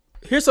you.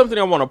 Here's something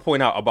I want to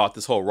point out about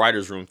this whole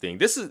writer's room thing.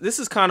 This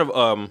is kind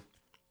of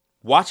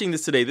watching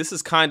this today, this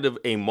is kind of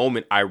a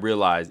moment I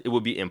realized it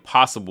would be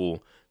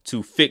impossible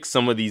to fix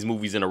some of these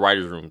movies in a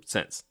writer's room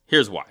sense.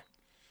 Here's why.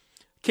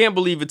 Can't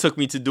believe it took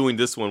me to doing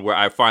this one where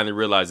I finally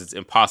realized it's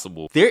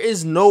impossible. There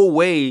is no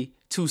way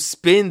to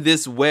spin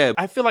this web.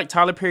 I feel like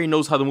Tyler Perry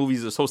knows how the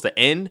movies are supposed to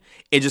end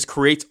and just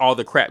creates all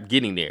the crap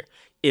getting there.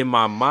 In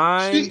my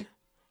mind,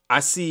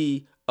 I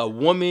see a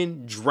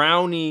woman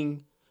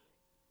drowning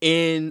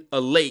in a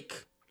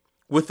lake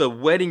with a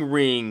wedding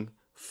ring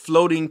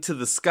floating to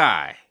the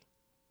sky.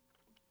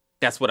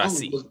 That's what I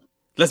see.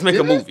 Let's make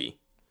a movie.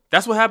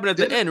 That's what happened at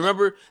the end.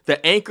 Remember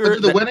the anchor?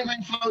 Did the wedding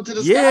ring float to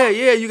the sky?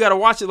 Yeah. You got to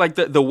watch it. Like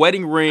the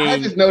wedding ring. I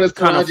just noticed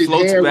kind of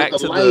floats back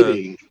to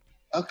lighting.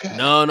 Okay.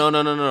 No.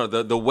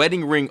 The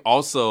wedding ring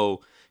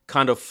also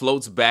kind of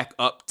floats back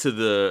up to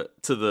the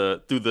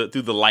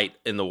through the light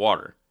in the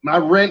water. My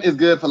rent is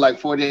good for like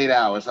 48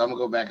 hours, so I'm gonna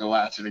go back and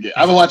watch it again.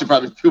 I'm gonna watch it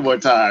probably 2 more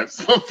times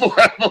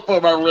before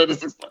my rent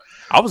is expired.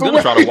 I was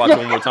gonna try to watch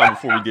one more time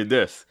before we did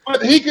this.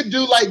 But he could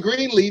do like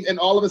Greenleaf, and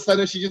all of a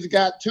sudden she just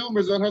got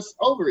tumors on her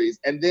ovaries,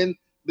 and then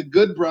the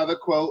good brother,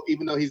 quote,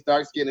 even though he's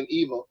dark skinned and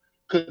evil,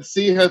 could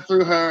see her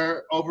through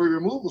her ovary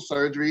removal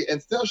surgery,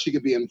 and still she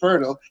could be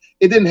infertile.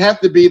 It didn't have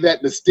to be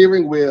that the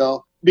steering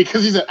wheel,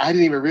 because he said, I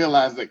didn't even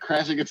realize that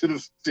crashing into the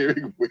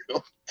steering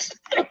wheel.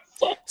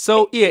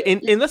 So yeah,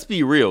 and let's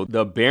be real,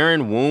 the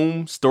barren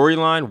womb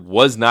storyline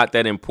was not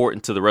that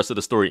important to the rest of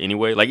the story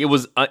anyway. Like it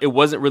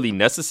wasn't really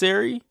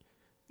necessary.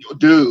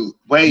 Dude,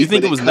 wait. You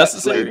think it was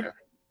necessary? Later.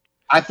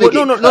 I think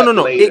no.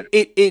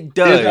 It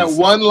does. There's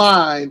that one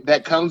line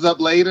that comes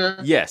up later.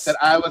 Yes. That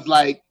I was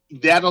like,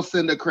 that'll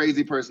send a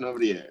crazy person over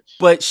the edge.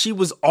 But she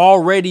was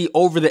already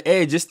over the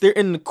edge. Just they're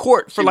in the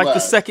court for the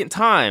second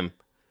time.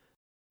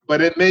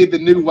 But it made the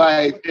new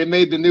wife.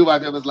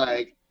 It was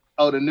like,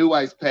 oh, the new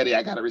wife's petty.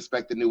 I gotta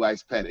respect the new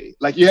wife's petty.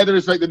 Like you had to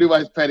respect the new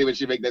wife's petty when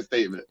she make that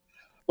statement.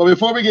 But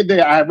before we get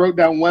there, I wrote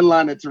down one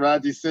line that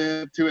Taraji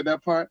said to it,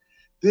 that part.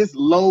 This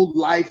low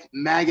life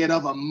maggot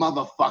of a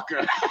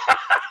motherfucker.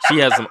 She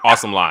has some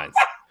awesome lines.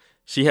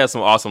 She has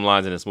some awesome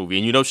lines in this movie,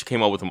 and you know she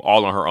came up with them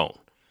all on her own.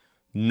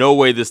 No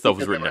way this stuff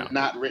was written down.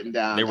 Not written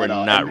down. They were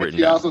not written down.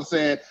 She also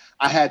said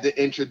I had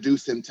to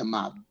introduce him to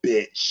my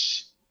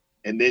bitch,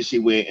 and then she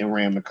went and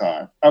ran the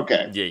car.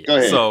 Okay, yeah. Go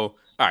ahead. So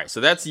all right, so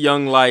that's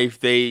Young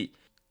Life.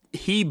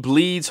 He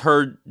bleeds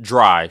her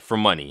dry for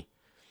money.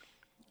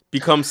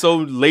 Becomes so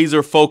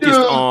laser focused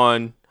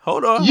on.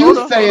 Hold on.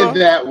 You say it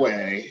that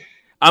way.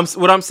 I'm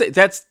saying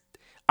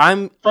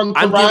I'm giving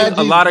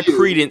a lot of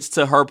credence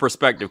to her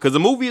perspective because the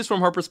movie is from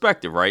her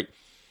perspective, right?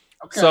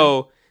 Okay.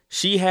 So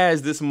she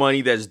has this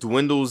money that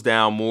dwindles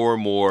down more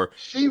and more.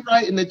 She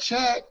writing the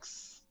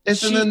checks.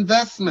 It's an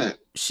investment.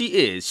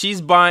 She is.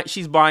 She's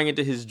buying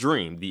into his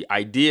dream. The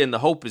idea and the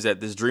hope is that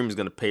this dream is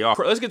going to pay off.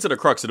 Let's get to the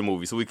crux of the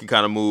movie so we can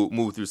kind of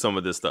move through some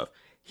of this stuff.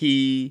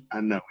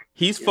 I know.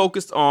 He's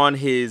focused on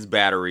his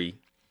battery,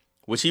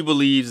 which he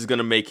believes is going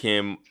to make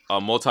him a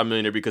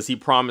multimillionaire because he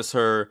promised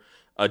her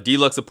a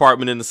deluxe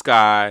apartment in the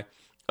sky,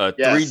 a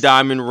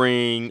 3-diamond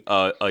ring,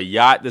 a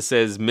yacht that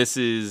says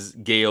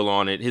Mrs. Gale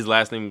on it. His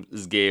last name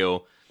is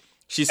Gale.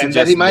 And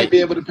that he might be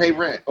able to pay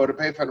rent or to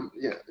pay for them,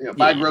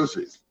 buy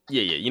groceries.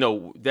 Yeah. You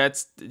know,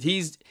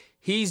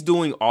 he's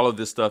doing all of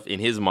this stuff in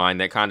his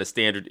mind, that kind of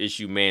standard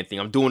issue man thing.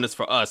 I'm doing this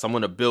for us. I'm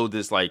going to build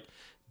this, like,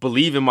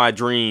 believe in my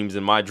dreams,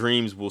 and my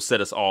dreams will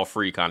set us all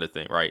free kind of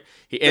thing, right?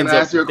 Can I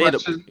ask you a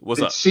question?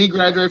 Did she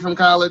graduate from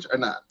college or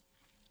not?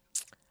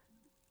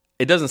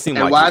 It doesn't seem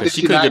and like why it, did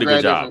she couldn't not get a good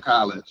graduate job from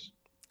college?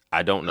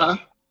 I don't know.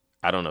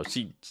 I don't know.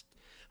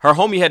 Her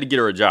homie had to get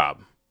her a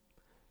job.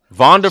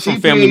 Vonda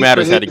from Family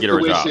Matters had to get her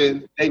a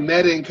job. They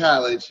met in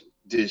college.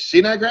 Did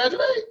she not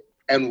graduate?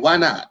 And why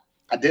not?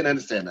 I didn't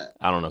understand that.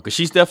 I don't know, because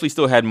she's definitely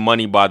still had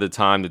money by the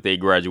time that they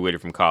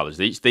graduated from college.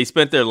 They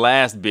spent their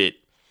last bit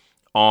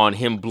on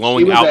him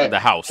blowing out the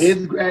house.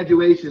 His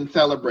graduation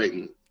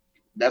celebrating.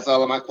 That's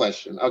all of my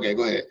question. Okay,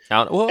 go ahead.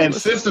 And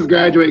sisters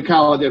graduate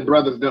college and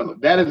brothers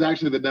don't. That is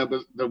actually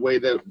the way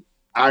that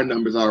our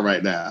numbers are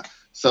right now.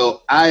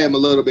 So I am a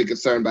little bit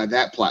concerned by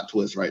that plot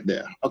twist right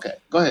there. Okay,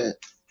 go ahead.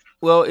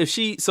 Well, if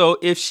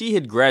she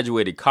had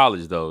graduated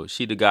college, though,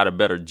 she'd have got a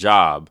better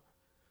job.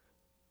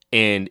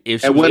 And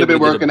if she would have been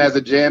working as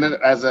a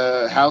janitor, as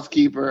a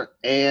housekeeper,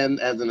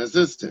 and as an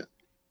assistant.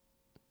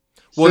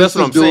 Well, that's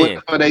what I'm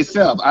saying. For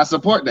themselves. I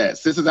support that.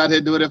 Sisters out here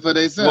doing it for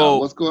themselves. Well,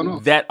 what's going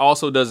on? That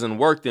also doesn't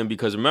work then,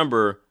 because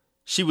remember,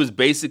 she was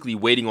basically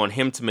waiting on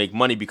him to make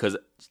money because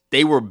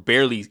they were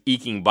barely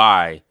eking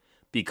by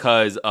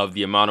because of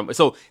the amount of.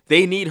 So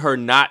they need her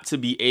not to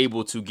be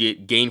able to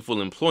get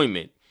gainful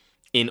employment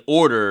in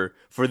order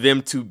for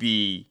them to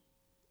be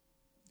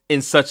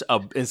in such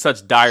dire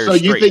straits. So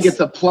you think it's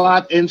a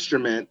plot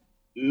instrument,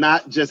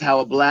 not just how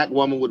a black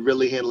woman would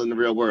really handle in the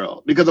real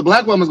world? Because a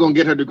black woman's going to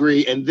get her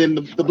degree, and then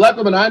the black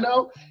women I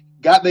know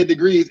got their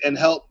degrees and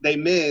helped they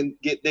men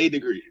get their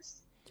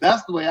degrees.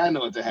 That's the way I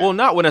know it to happen. Well,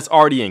 not when it's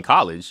already in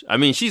college. I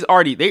mean, she's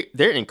already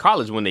they're in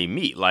college when they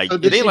meet. Like, so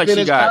did they she like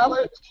finish she got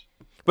college?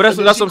 But that's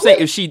what I'm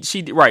saying. If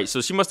she right, so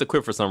she must have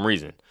quit for some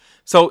reason.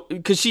 So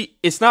because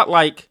it's not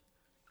like,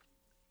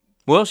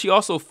 well, she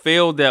also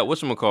failed that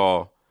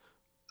whatchamacall.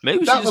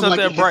 Maybe she's just not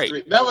that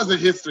bright. That was a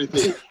history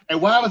thing.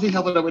 And why was he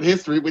helping her with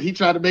history when he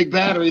tried to make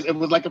batteries and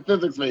was like a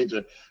physics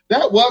major?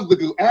 That was the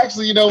goo.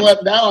 Actually, you know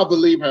what? Now I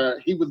believe her.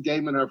 He was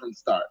gaming her from the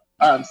start.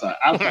 I'm sorry.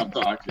 I'll stop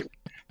talking.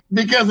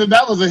 Because if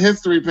that was a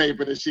history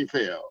paper that she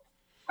failed.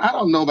 I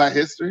don't know about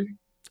history.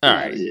 All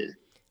right.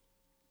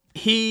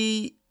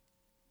 He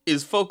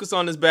is focused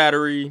on his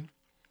battery.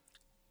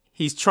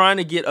 He's trying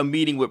to get a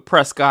meeting with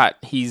Prescott.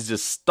 He's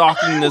just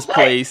stalking this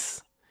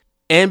place.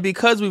 And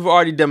because we've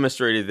already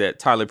demonstrated that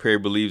Tyler Perry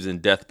believes in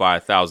death by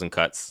 1,000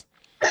 cuts,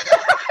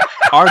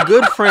 our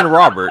good friend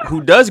Robert, who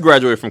does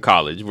graduate from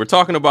college, we're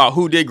talking about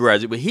who did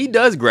graduate, but he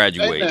does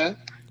graduate. Amen.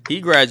 He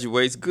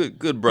graduates, good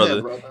brother.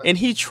 Yeah, brother. And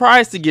he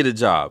tries to get a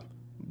job.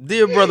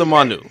 Dear brother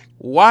Manu,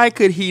 why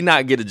could he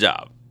not get a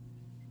job?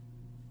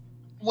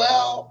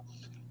 Well,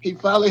 he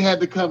finally had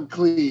to come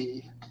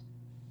clean.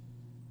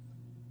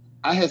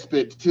 I had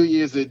spent 2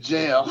 years in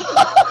jail.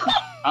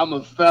 I'm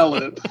a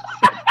felon.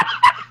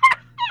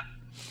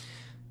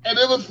 And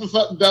it was for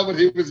something done when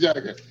he was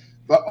younger.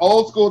 But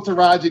old school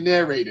Taraji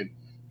narrated.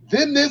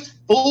 Then this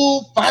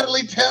fool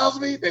finally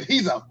tells me that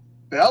he's a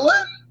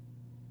felon?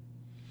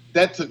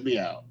 That took me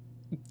out.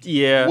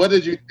 Yeah. What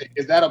did you think?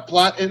 Is that a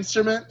plot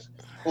instrument?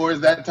 Or is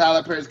that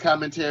Tyler Perry's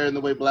commentary on the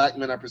way black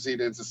men are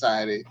perceived in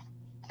society?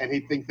 And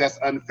he thinks that's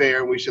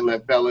unfair and we should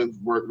let felons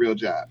work real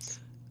jobs?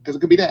 Because it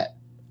could be that.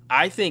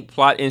 I think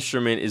plot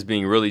instrument is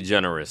being really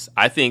generous.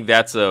 I think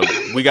that's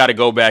we got to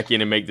go back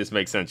in and make this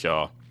make sense,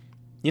 y'all.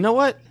 You know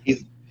what?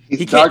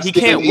 He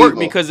can't work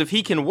because if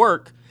he can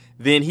work,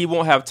 then he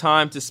won't have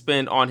time to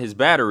spend on his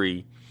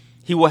battery.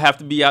 He will have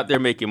to be out there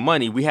making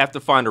money. We have to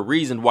find a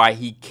reason why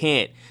he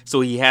can't.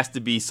 So he has to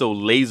be so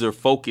laser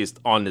focused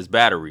on this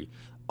battery.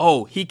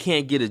 Oh, he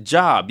can't get a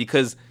job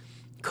because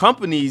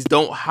companies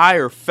don't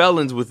hire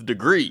felons with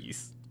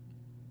degrees.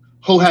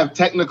 Who have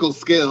technical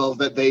skills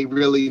that they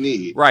really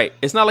need. Right.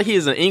 It's not like he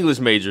is an English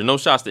major. No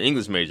shots to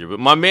English major.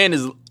 But my man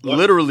is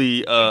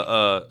literally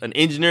an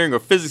engineering or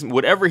physics,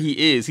 whatever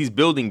he is, he's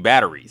building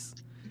batteries.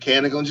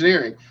 Mechanical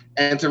engineering.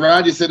 And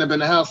Taraji sitting up in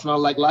the house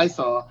smelling like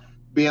Lysol,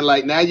 being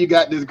like, now you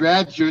got this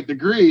graduate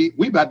degree,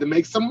 we about to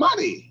make some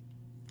money.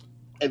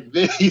 And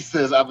then he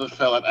says, I'm a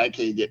felon, I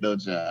can't get no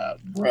job.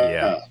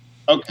 Yeah.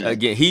 Okay.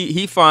 Again,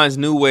 he finds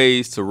new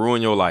ways to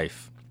ruin your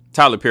life.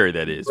 Tyler Perry,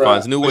 that is.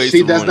 Finds new ways to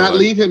ruin your life. She does not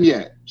leave him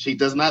yet. She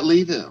does not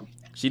leave him.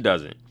 She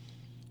doesn't.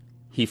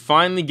 He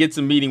finally gets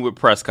a meeting with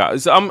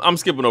Prescott. So I'm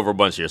skipping over a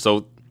bunch here.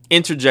 So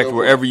interject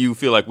wherever you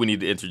feel like we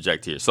need to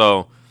interject here.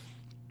 So,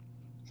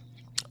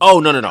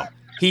 no.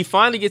 He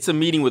finally gets a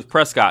meeting with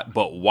Prescott,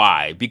 but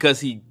why? Because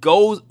he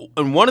goes,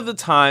 and one of the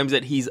times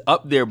that he's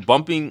up there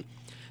bumping,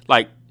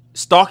 like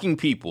stalking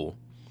people,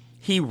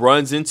 he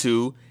runs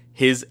into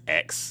his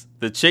ex,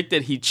 the chick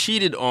that he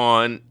cheated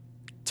on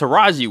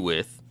Taraji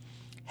with,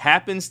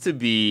 happens to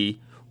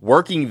be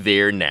working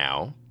there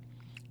now,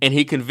 and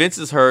he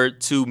convinces her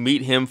to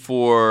meet him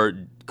for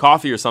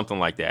coffee or something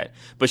like that.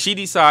 But she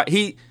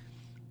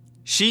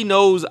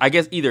knows, I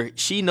guess either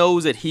she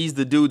knows that he's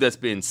the dude that's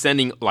been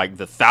sending like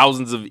the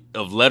thousands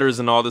of letters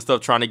and all this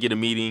stuff trying to get a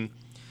meeting.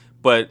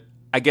 But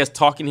I guess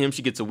talking to him,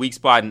 she gets a weak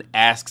spot and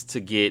asks to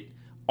get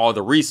all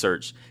the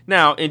research.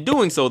 Now, in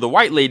doing so, the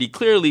white lady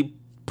clearly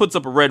puts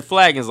up a red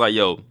flag and is like,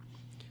 yo,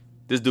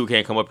 this dude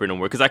can't come up here no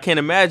more. Because I can't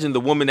imagine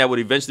the woman that would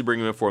eventually bring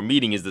him in for a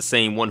meeting is the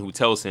same one who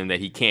tells him that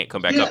he can't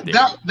come back up there.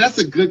 That's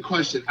a good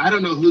question. I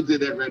don't know who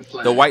did that red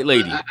flag. The white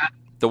lady.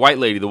 The white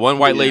lady. The one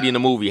white lady in the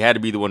movie had to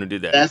be the one who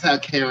did that. That's how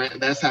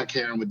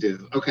Karen would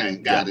do. Okay,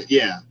 got it.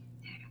 Yeah.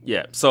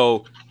 Yeah.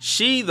 So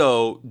she,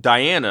 though,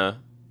 Diana,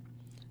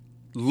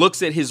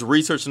 looks at his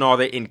research and all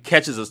that and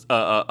catches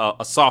a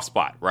soft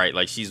spot, right?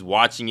 Like she's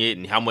watching it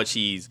and how much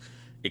he's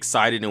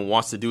excited and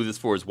wants to do this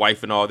for his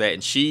wife and all that.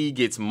 And she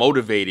gets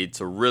motivated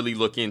to really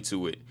look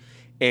into it.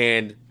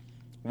 And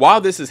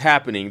while this is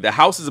happening, the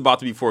house is about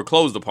to be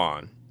foreclosed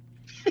upon.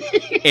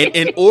 And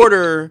in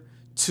order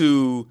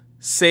to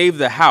save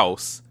the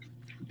house,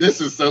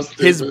 this is so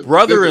stupid. His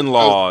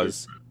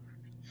brother-in-laws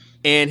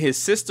and his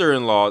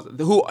sister-in-laws,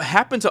 who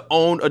happen to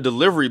own a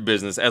delivery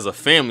business as a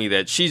family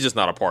that she's just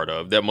not a part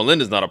of, that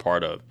Melinda's not a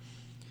part of,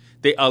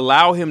 they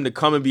allow him to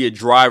come and be a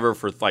driver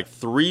for like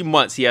 3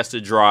 months. He has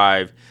to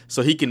drive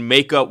so he can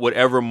make up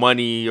whatever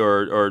money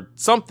or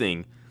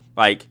something,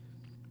 like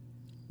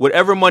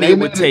whatever money it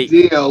would take. They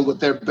made a deal with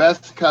their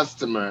best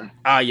customer.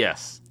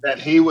 Yes. That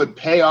he would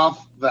pay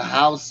off the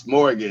house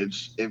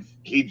mortgage if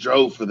he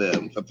drove for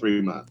them for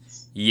 3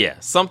 months. Yeah,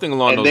 something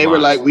along those lines. And they were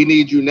like, we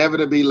need you never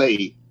to be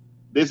late.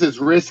 This is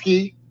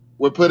risky.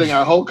 We're putting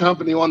our whole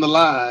company on the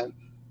line,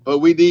 but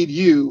we need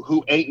you,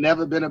 who ain't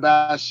never been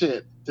about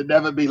shit, to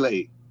never be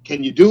late.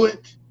 Can you do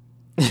it?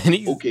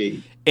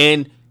 Okay.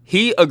 And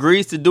he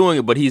agrees to doing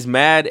it, but he's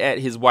mad at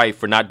his wife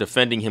for not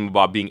defending him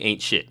about being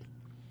ain't shit.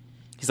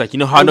 He's like, you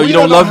know how I know you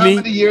don't love me?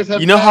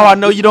 You know how I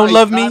know you don't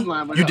love me?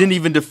 You didn't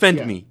even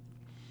defend me.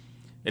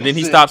 And then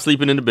he stopped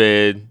sleeping in the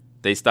bed.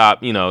 They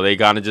stopped, they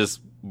kind of just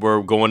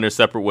were going their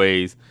separate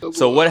ways.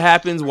 So what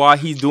happens while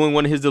he's doing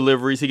one of his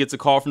deliveries? He gets a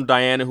call from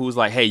Diana, who's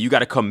like, hey, you got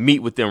to come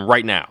meet with them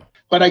right now.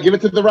 But I give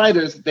it to the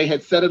writers. They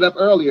had set it up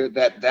earlier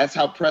that's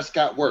how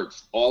Prescott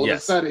works. All of a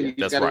sudden, you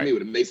got to meet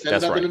with him. They set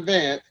it up in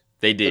advance.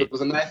 They did. It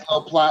was a nice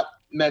little plot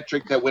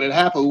metric that when it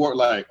happened, we weren't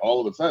like,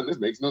 all of a sudden, this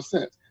makes no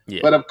sense.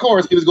 Yeah. But of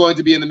course, he was going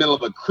to be in the middle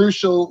of a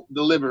crucial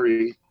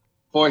delivery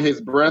for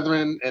his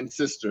brethren and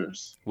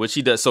sisters. Which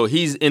he does. So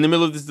he's in the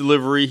middle of this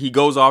delivery. He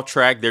goes off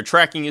track. They're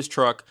tracking his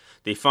truck.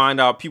 They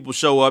find out people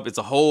show up. It's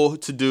a whole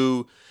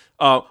to-do.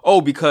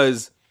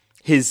 Because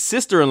his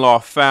sister-in-law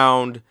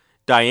found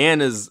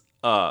Diana's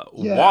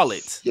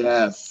wallet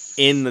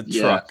in the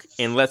truck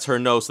and lets her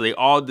know. So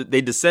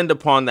they descend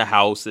upon the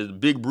house. There's a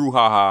big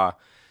brouhaha.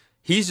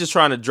 He's just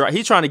trying to drive.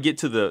 He's trying to get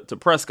to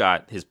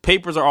Prescott. His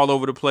papers are all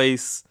over the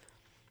place.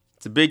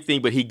 It's a big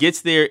thing, but he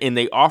gets there and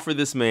they offer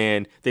this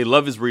man. They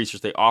love his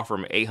research. They offer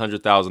him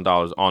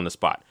 $800,000 on the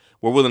spot.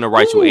 We're willing to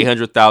write you an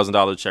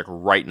 $800,000 check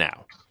right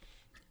now.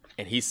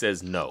 And he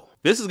says no.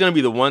 This is going to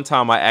be the one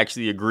time I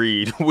actually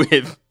agreed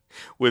with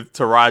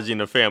Taraji and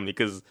the family,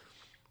 because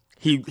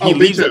he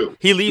leaves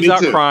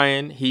out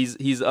crying.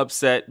 He's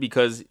upset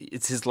because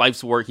it's his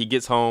life's work. He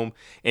gets home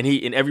and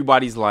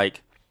everybody's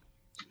like,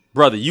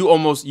 brother, you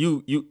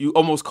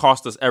almost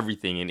cost us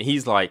everything. And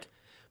he's like,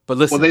 but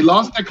listen. Well, they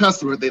lost their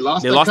customer. They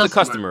lost the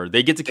customer.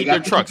 They get to keep their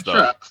trucks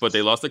though, but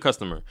they lost the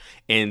customer.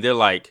 And they're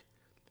like,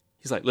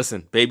 he's like,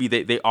 listen, baby,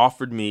 they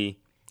offered me.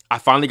 I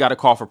finally got a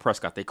call for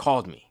Prescott. They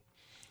called me.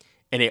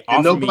 And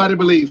nobody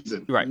believes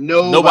him. Right.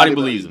 Nobody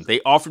believes him.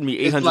 They offered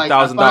me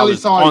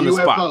 $800,000 on the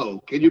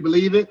spot. Can you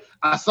believe it?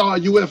 I saw a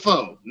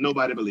UFO.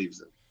 Nobody believes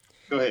him.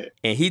 Go ahead.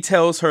 And he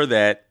tells her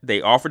that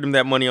they offered him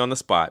that money on the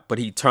spot, but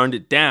he turned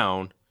it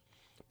down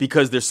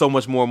because there's so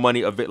much more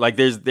money of it. Like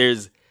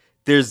there's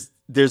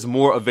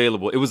more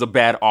available. It was a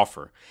bad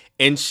offer.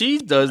 And she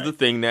does the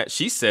thing that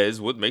she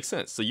says would make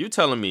sense. So you're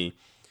telling me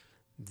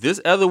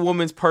this other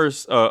woman's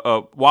purse,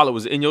 wallet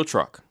was in your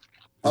truck.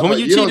 The woman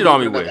you cheated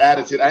on me with.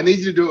 Attitude. I need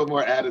you to do it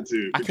more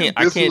attitude. I can't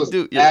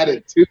do it.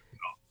 Attitude.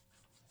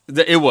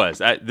 It was.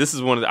 This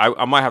is one of the,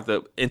 I might have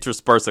to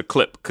intersperse a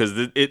clip because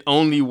it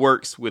only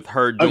works with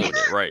her doing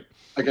it, right?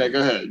 Okay,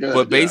 go ahead.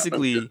 But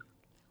basically,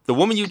 the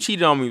woman you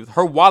cheated on me with,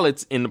 her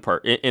wallet's in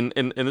the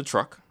in the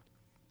truck.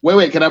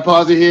 Wait, can I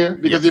pause you here?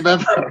 Because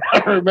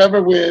I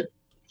remember when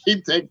he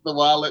takes the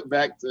wallet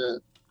back to,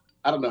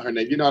 I don't know her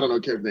name. I don't know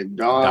Karen's name.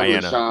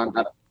 Diana. Sean,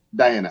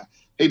 Diana.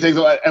 He takes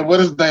the wallet, and what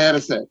does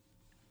Diana say?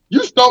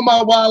 You stole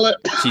my wallet.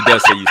 She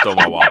does say you stole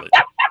my wallet.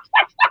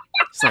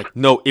 It's like,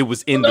 no, it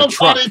was in the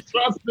truck. And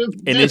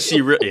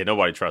then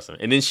nobody trusts him.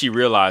 And then she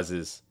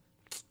realizes,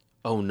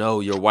 oh no,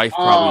 your wife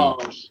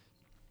probably.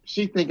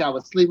 She think I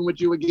was sleeping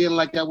with you again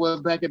like I was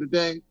back in the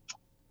day.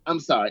 I'm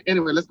sorry.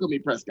 Anyway, let's go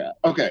meet Prescott.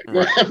 Okay.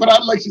 Right. But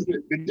I'm like, she said,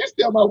 did you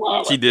steal my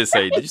wallet? She did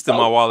say, did you steal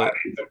my wallet?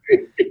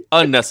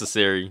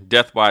 Unnecessary.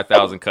 Death by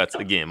 1,000 cuts.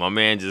 Again, my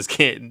man just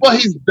can't. Well,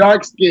 he's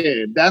dark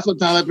skinned. That's what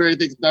Tyler Perry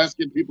thinks dark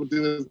skinned people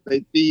do is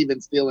they thieve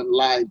and steal and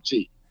lie and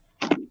cheat.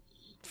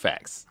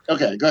 Facts.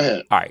 Okay, go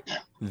ahead. All right.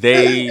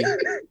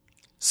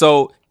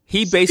 So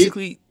he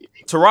basically,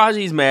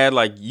 Taraji's mad,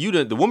 like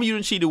the woman you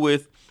done cheated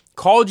with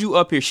called you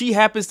up here. She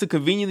happens to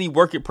conveniently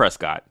work at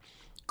Prescott.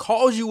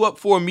 Calls you up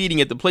for a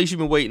meeting at the place you've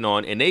been waiting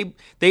on, and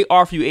they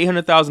offer you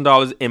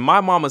 $800,000, and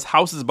my mama's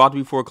house is about to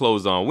be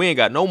foreclosed on. We ain't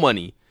got no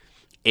money,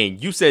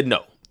 and you said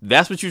no.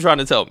 That's what you're trying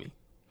to tell me.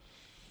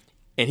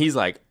 And he's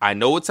like, I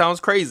know it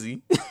sounds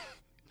crazy,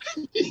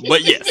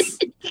 but yes.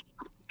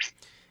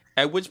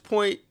 At which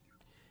point,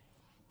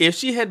 if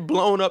she had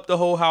blown up the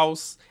whole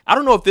house, I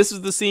don't know if this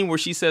is the scene where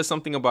she says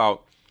something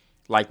about,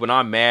 like, when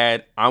I'm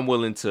mad, I'm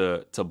willing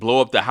to blow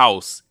up the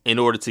house in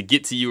order to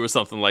get to you or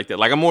something like that.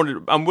 Like, I'm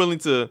willing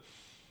to,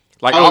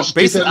 like,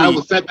 she said, I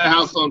will set the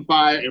house on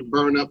fire and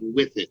burn up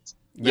with it.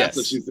 That's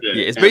what she said.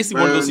 Yeah, it's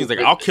basically one of those things like,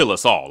 I'll kill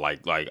us all. Like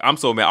I'm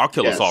so mad, I'll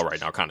kill us all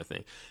right now kind of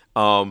thing.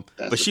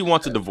 But she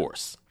wants a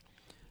divorce.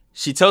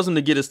 She tells him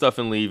to get his stuff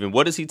and leave. And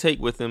what does he take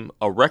with him?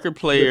 A record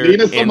player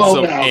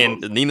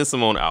and Nina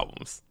Simone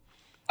albums.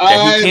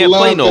 That he can't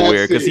play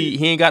nowhere because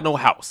he ain't got no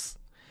house.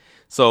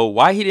 So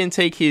why he didn't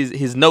take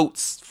his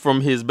notes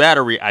from his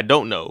battery, I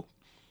don't know.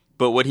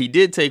 But what he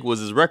did take was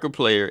his record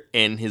player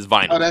and his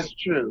vinyl. Oh, that's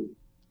true.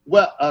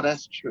 Well,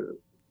 that's true.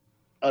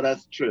 Oh,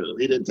 that's true.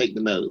 He didn't take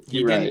the notes.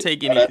 He didn't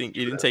take anything.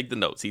 He didn't take the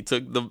notes. He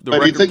took the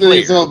record he took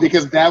player. The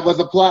because that was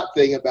a plot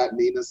thing about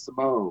Nina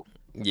Simone.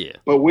 Yeah.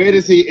 But where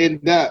does he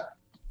end up,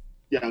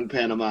 young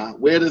Panama?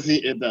 Where does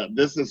he end up?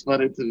 This is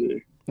funny to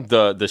me.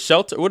 The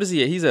shelter. What is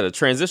he at? He's at a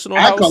transitional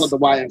house. I call it the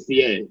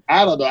YMCA.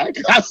 I don't know.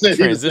 I said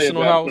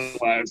transitional house. The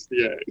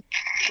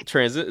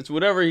YMCA. It's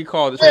whatever he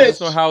called it.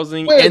 Transitional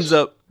housing ends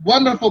up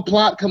wonderful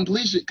plot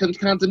completion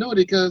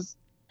continuity because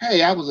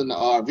hey, I was in the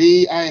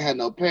RV. I ain't had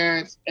no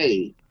parents.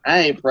 Hey, I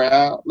ain't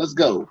proud. Let's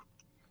go.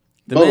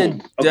 The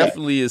man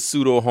definitely is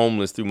pseudo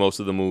homeless through most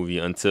of the movie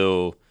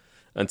until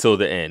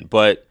the end.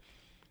 But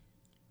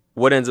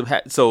what ends up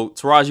so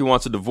Taraji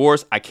wants a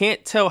divorce. I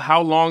can't tell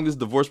how long this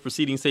divorce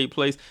proceedings take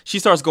place. She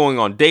starts going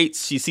on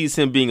dates. She sees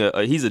him being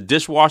he's a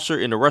dishwasher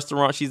in the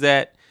restaurant she's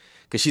at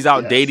because she's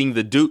out dating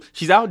the dude.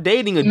 She's out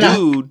dating a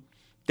dude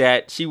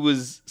that she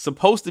was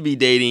supposed to be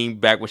dating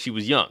back when she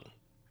was young.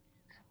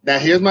 Now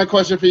here's my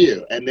question for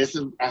you, and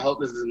I hope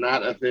this does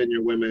not offend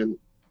your women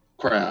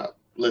crowd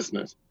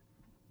listeners.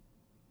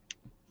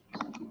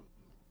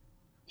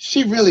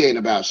 She really ain't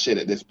about shit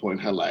at this point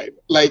in her life.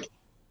 Like,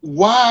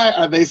 why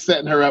are they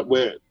setting her up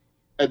with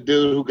a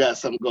dude who got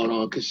something going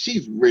on? Because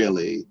she's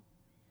really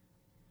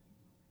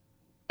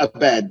a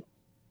bad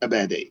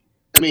date.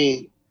 I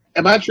mean,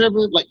 am I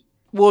tripping? Like,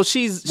 well,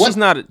 she's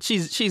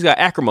got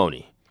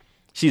acrimony.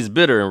 She's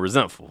bitter and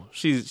resentful.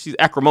 She's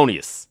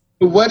acrimonious.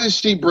 What does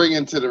she bring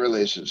into the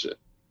relationship?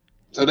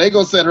 So they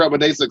go set her up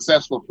with a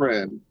successful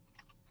friend,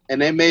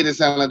 and they made it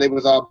sound like they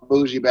was all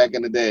bougie back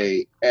in the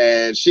day.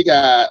 And she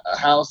got a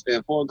house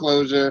in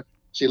foreclosure.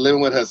 She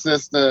living with her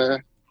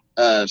sister.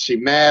 She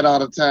mad all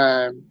the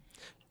time.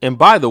 And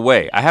by the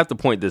way, I have to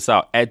point this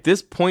out. At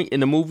this point in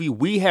the movie,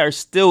 we are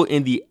still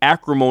in the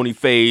acrimony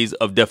phase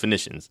of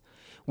definitions.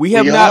 We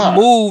have not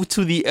moved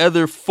to the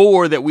other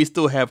four that we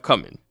still have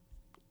coming.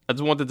 I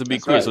just wanted to be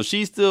clear. Right. So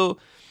she's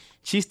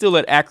still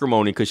at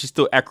acrimony because she's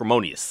still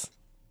acrimonious.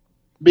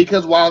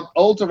 Because while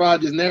old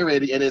Taraji is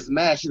narrating and is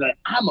mad, she's like,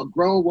 I'm a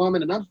grown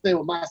woman and I'm staying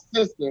with my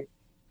sister.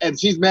 And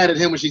she's mad at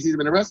him when she sees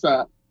him in a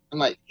restaurant. I'm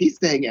like, he's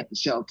staying at the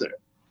shelter.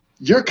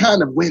 You're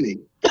kind of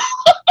winning.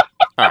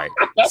 All right.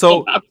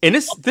 So, and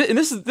this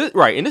is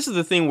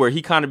the thing where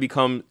he kind of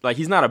becomes like,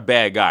 he's not a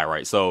bad guy,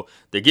 right? So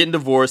they're getting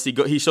divorced.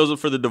 He shows up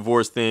for the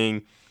divorce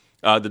thing,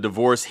 the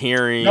divorce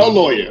hearing. No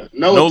lawyer.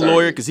 No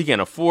lawyer because he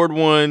can't afford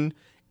one.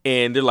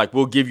 And they're like,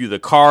 we'll give you the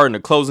car and the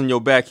clothes on your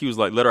back. He was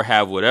like, let her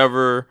have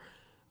whatever.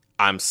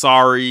 I'm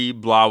sorry,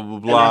 blah, blah,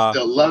 blah. And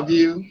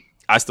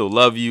I still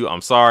love you.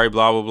 I'm sorry,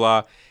 blah, blah,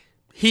 blah.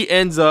 He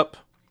ends up,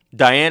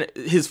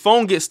 his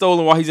phone gets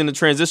stolen while he's in the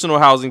transitional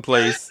housing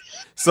place.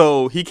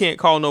 So he can't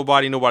call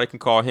nobody. Nobody can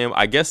call him.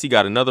 I guess he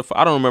got another.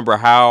 I don't remember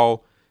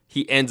how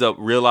he ends up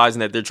realizing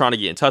that they're trying to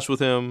get in touch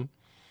with him.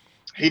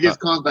 He just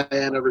calls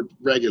Diana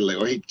regularly,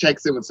 or he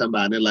checks in with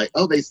somebody. And they're like,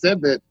 "Oh, they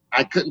said that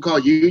I couldn't call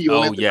you. You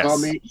wanted to call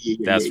me."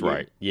 That's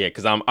right. Yeah,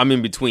 because I'm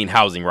in between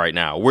housing right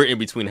now. We're in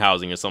between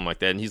housing or something like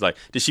that. And he's like,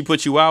 "Did she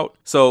put you out?"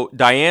 So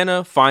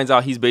Diana finds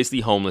out he's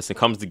basically homeless and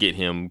comes to get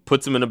him,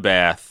 puts him in a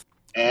bath.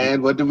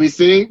 And what did we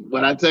see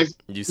when I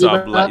text? You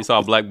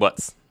saw black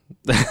butts.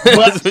 That's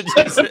what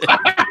you said.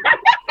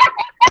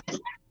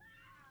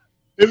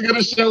 It's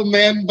gonna show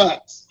man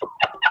butts.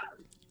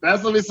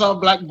 That's when we saw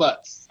black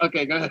butts.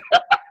 Okay, go ahead.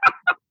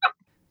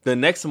 The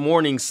next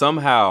morning,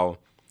 somehow,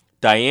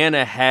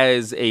 Diana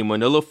has a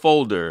manila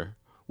folder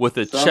with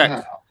a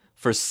check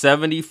for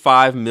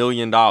 $75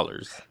 million.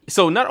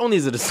 So not only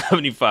is it a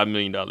 $75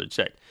 million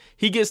check,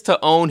 he gets to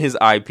own his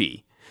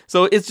IP.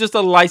 So it's just a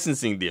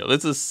licensing deal.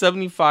 It's a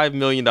 $75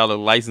 million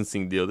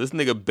licensing deal. This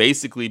nigga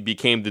basically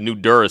became the new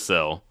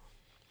Duracell.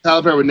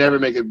 Tyler Perry would never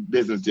make a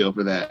business deal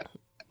for that.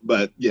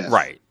 but yes.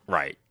 Right.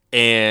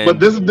 And but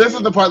this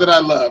is the part that I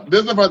love.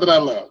 This is the part that I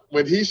love.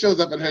 When he shows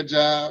up at her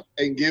job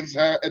and gives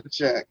her a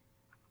check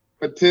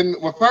for 10.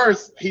 Well,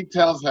 first he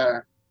tells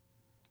her,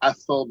 "I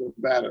sold the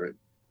battery."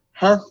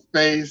 Her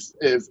face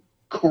is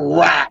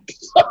cracked.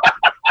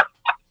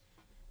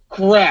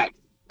 Cracked.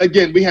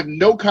 Again, we have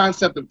no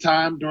concept of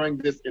time during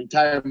this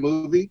entire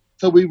movie,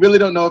 so we really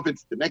don't know if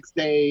it's the next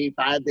day,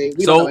 5 days.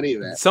 We don't know any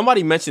of that.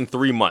 Somebody mentioned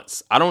 3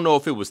 months. I don't know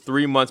if it was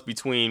 3 months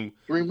between.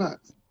 3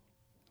 months.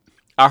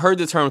 I heard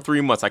the term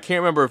 3 months. I can't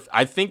remember.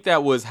 I think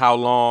that was how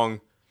long.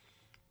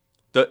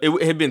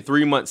 It had been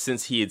 3 months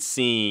since he had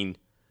seen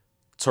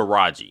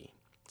Taraji,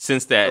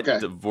 since that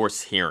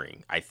divorce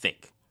hearing, I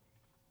think.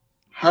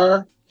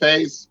 Her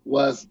face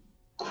was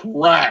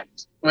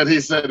cracked when he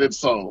said it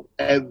sold.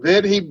 And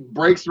then he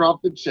breaks her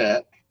off the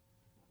check,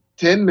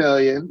 $10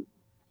 million.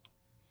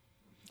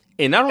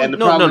 And not only,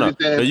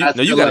 no,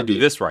 you got to do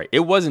this right.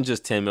 It wasn't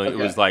just $10 million.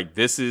 Okay. It was like,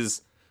 this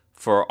is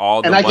for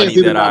all the money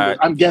that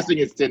I'm guessing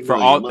it's $10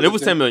 million. It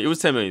was $10 million. It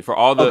was $10 million for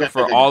all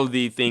the all of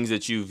the things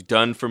that you've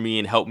done for me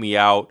and helped me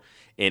out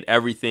and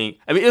everything.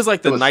 I mean, it was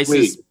like the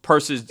nicest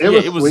person.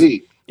 It was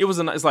sweet. It was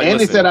a nice, like,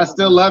 and he said, "I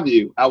still love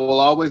you. I will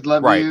always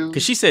love you."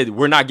 Because she said,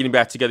 "We're not getting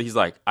back together." He's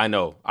like, "I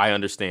know, I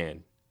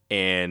understand,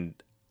 and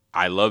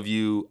I love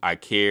you. I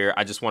care.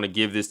 I just want to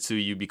give this to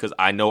you because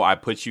I know I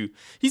put you."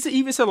 He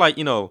even said, like,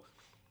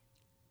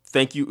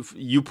 thank you.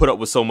 You put up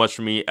with so much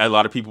for me. A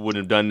lot of people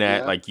wouldn't have done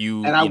that. Yeah. Like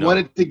you. And I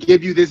wanted to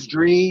give you this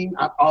dream.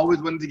 I always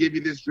wanted to give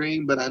you this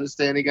dream, but I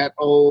understand it got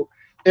old.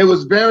 It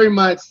was very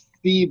much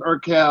Steve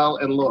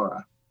Urkel and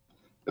Laura.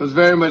 It was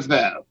very much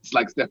that. It's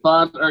like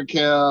Stefan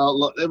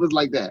Urkel. It was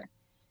like that.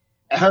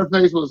 And her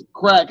face was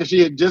cracked because she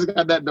had just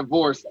got that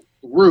divorce.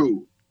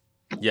 Rude.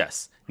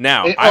 Yes.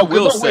 Now, I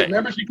will say.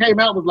 Remember she came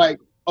out with like,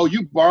 "Oh,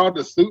 you borrowed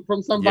a suit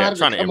from somebody?" Yeah,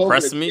 trying to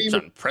impress me.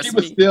 She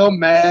was still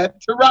mad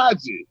to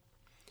Taraji.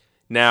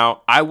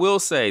 Now, I will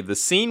say the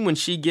scene when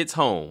she gets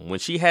home, when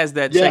she has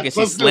that check and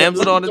she slams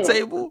it on the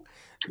table,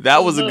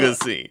 that was a good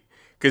scene.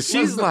 Because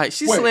she's like,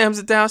 she slams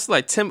it down. She's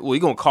like, "Tim, well,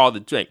 you're going to call the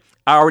bank."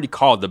 I already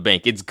called the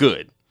bank. It's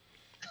good.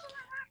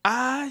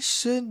 I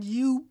shouldn't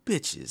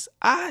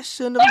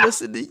have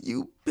listened to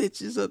you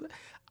bitches.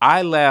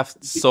 I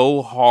laughed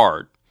so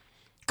hard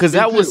because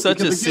that was such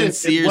a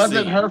sincere. It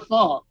wasn't scene. Her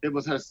fault. It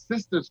was her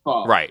sister's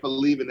fault. Right. For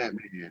leaving that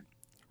man.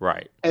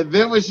 Right. And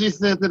then when she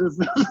said to the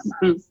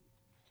sisters,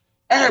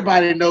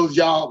 "Everybody knows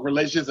y'all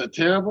relations are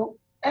terrible.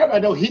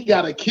 Everybody know he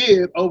got a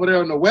kid over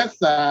there on the west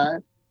side,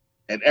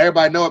 and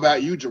everybody know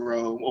about you,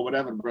 Jerome, or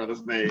whatever the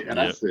brother's name." And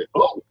I said,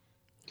 "Oh."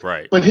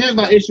 Right. But here's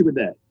my issue with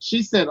that.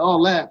 She said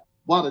all that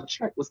while the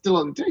check was still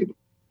on the table.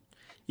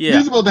 Yeah.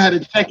 You're supposed to have a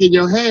check in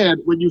your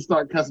hand when you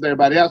start cussing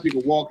everybody else. You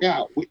can walk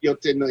out with your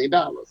 $10 million.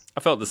 I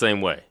felt the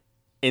same way.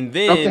 And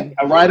then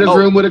a writer's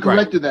room would have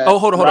corrected that. Oh,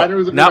 hold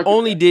on. Not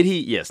only did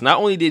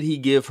he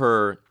give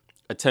her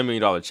a $10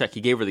 million check,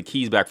 he gave her the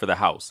keys back for the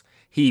house.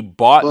 He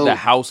bought the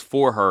house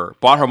for her,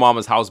 bought her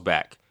mama's house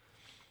back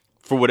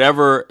for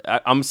whatever.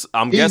 I'm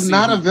guessing he's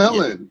not a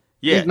villain.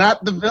 Yeah. He's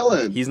not the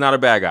villain. He's not a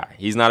bad guy.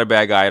 He's not a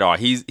bad guy at all.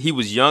 He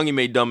was young and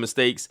made dumb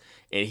mistakes,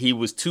 and he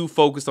was too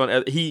focused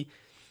on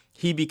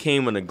he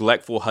became a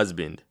neglectful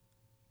husband,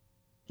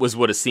 was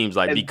what it seems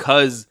like,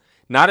 because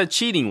not a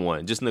cheating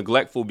one, just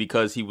neglectful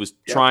because he was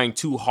trying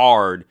too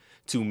hard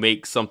to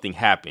make something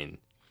happen.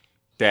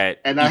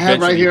 And I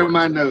have right here in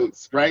my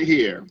notes, right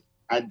here.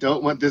 I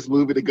don't want this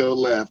movie to go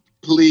left.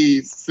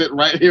 Please sit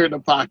right here in the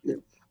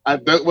pocket. I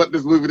don't want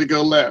this movie to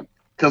go left.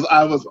 Because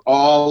I was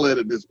all in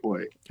at this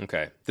point.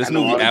 Okay. This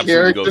movie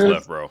absolutely goes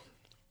left, bro.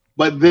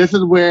 But this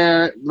is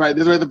where,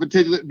 the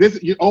particular,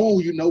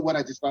 you know what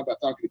I just thought about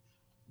talking.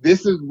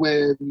 This is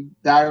when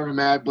Diary of a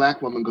Mad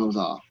Black Woman goes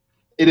off.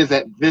 It is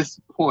at this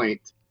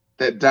point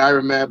that Diary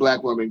of a Mad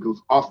Black Woman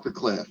goes off the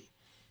cliff.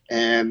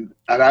 And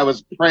I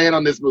was praying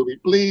on this movie,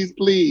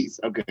 please.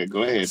 Okay,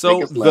 go ahead.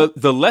 So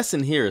the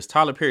lesson here is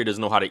Tyler Perry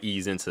doesn't know how to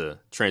ease into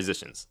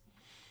transitions.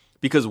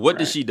 Because what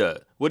does she do?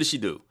 What does she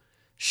do?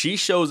 She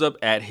shows up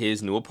at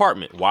his new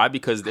apartment. Why?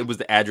 Because it was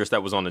the address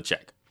that was on the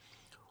check.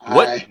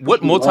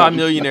 What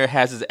multimillionaire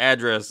has his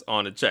address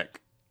on a check?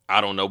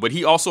 I don't know. But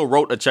he also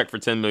wrote a check for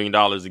 $10 million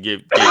to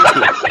give to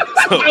him.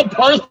 So, a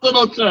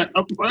personal check.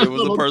 It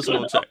was a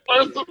personal check.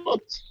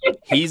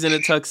 He's in a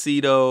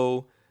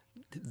tuxedo.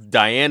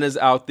 Diana's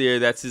out there.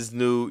 That's his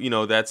new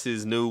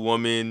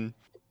woman.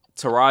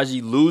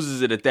 Taraji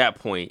loses it at that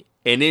point.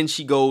 And then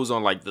she goes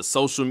on like the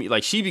social media.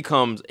 Like she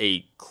becomes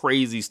a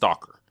crazy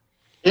stalker.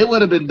 It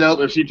would have been dope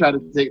if she tried to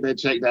take that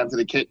check down to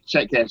the check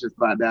casher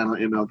spot down on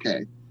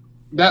MLK.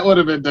 That would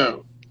have been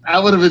dope. I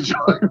would have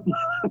enjoyed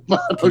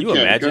it. Can you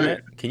imagine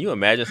that? Can you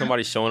imagine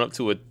somebody showing up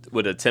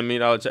with a $10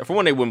 million check? For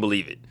one, they wouldn't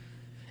believe it.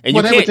 And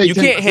you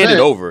can't hand it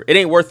over. It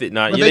ain't worth it. It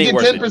ain't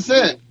worth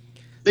 10%.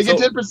 They get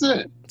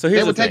 10%. So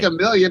here's they would take $1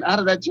 million out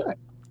of that check.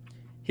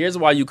 Here's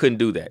why you couldn't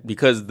do that.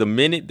 Because the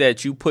minute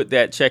that you put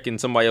that check in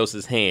somebody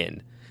else's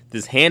hand,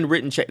 this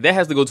handwritten check, that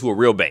has to go to a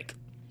real bank.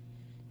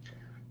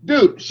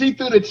 Dude, she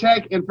threw the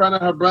check in front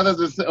of her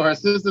brothers or her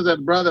sisters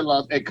and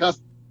brother-in-laws and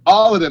cussed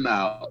all of them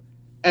out.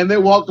 And they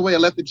walked away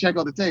and left the check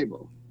on the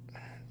table.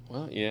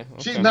 Well, yeah.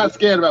 Okay. She's not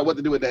scared about what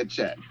to do with that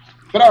check.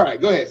 But all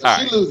right, go ahead. So All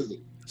she right. loses it.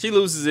 She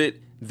loses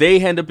it.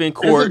 They end up in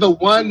This court. is the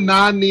one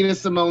non-Nina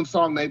Simone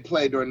song they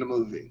play during the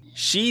movie.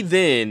 She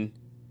then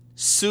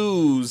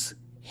sues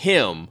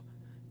him,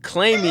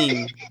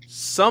 claiming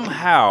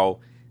somehow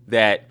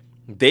that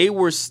they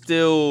were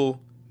still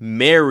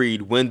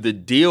married when the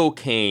deal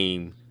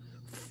came,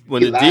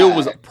 when the deal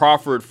was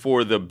proffered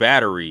for the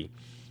battery.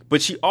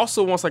 But she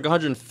also wants like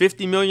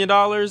 $150 million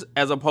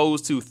as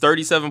opposed to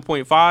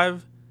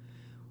 37.5,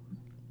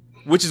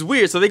 which is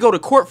weird. So they go to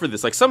court for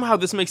this. Like somehow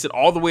this makes it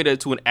all the way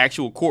to an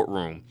actual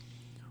courtroom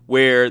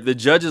where the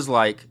judge is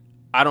like,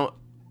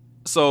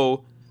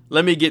 so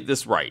let me get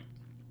this right.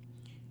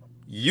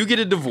 You get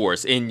a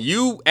divorce and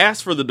you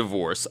ask for the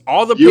divorce.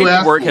 All the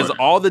paperwork has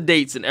all the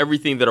dates and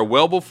everything that are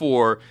well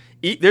before.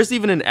 There's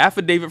even an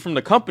affidavit from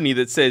the company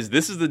that says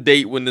this is the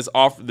date when this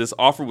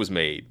offer was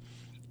made.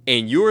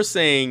 And you're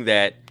saying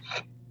that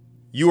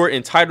you are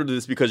entitled to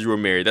this because you were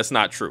married. That's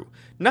not true.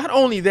 Not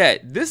only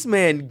that, this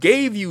man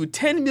gave you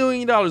 $10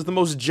 million, the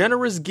most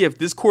generous gift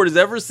this court has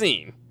ever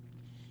seen.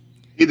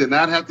 He did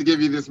not have to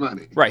give you this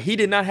money. Right. He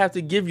did not have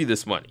to give you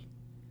this money.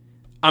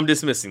 I'm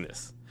dismissing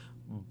this.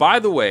 By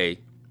the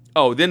way,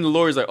 then the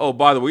lawyer's like,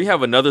 by the way, we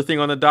have another thing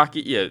on the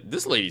docket. Yeah,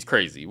 this lady's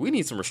crazy. We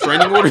need some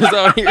restraining orders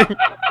out here.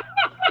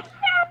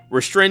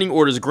 Restraining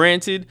orders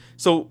granted.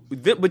 So,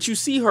 but you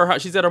see her,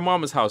 she's at her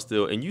mama's house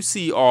still, and you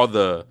see all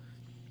the,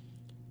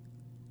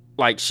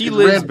 like, she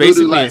lives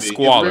basically in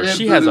squalor.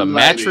 She has a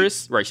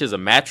mattress, right? She has a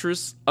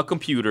mattress, a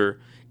computer,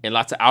 and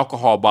lots of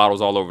alcohol bottles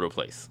all over the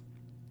place.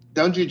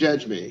 Don't you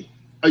judge me.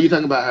 Oh, you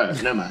talking about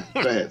her? Never mind. Go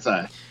ahead.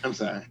 Sorry. I'm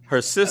sorry.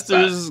 Her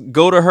sisters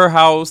go to her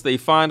house. They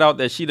find out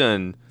that she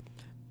done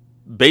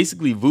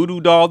basically voodoo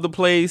dolled the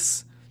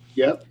place.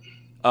 Yep.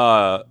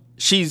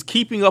 She's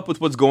keeping up with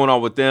what's going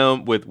on with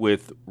them,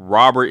 with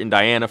Robert and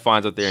Diana.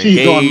 Finds out they're engaged.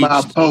 She's on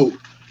my boat.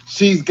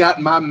 She's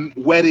got my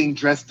wedding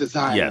dress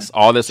design. Yes,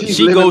 all this. She's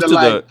she goes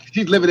to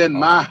She's living in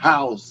my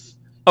house.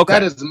 Okay,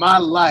 that is my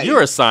life.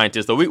 You're a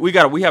scientist, though. We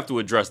have to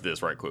address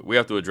this right quick. We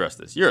have to address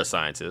this. You're a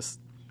scientist.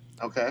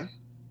 Okay.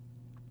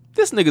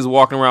 This nigga's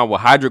walking around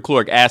with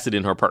hydrochloric acid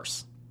in her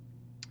purse.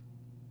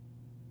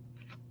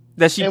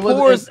 That she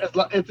pours.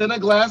 It's in a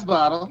glass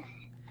bottle.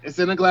 It's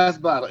in a glass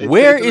bottle.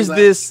 Where is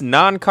this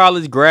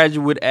non-college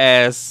graduate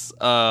ass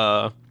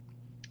data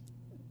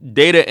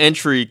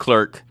entry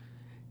clerk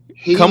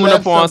coming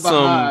up on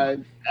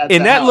some?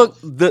 And that looked,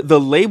 the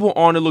label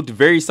on it looked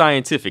very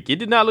scientific. It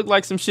did not look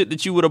like some shit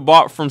that you would have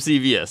bought from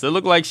CVS. It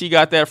looked like she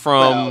got that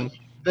from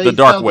the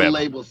dark web. The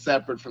label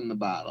separate from the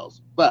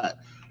bottles, but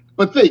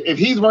think, if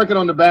he's working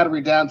on the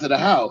battery down to the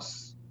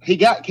house, he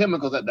got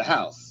chemicals at the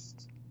house.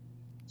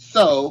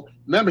 So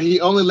remember, he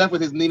only left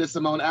with his Nina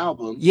Simone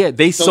album. Yeah,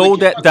 they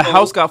sold that. The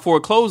house got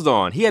foreclosed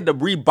on. He had to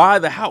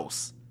rebuy the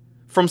house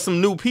from some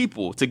new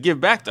people to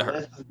give back to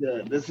her.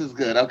 This is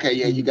good. Okay,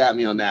 yeah, you got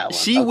me on that one.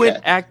 She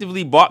went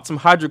actively bought some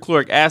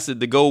hydrochloric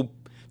acid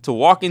to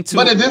walk into.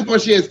 But at this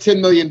point, she has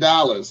 $10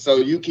 million, so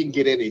you can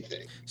get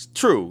anything.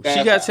 True.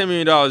 She got $10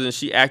 million and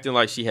she acting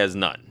like she has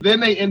none. Then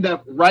they end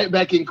up right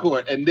back in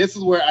court. And this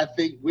is where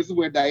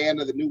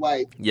Diana, the new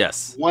wife,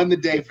 won the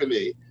day for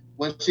me.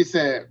 When she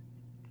said,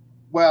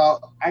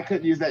 well, I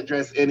couldn't use that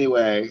dress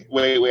anyway.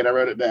 Wait, I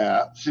wrote it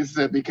down. She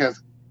said,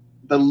 because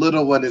the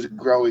little one is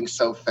growing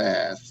so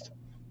fast.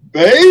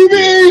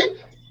 Baby!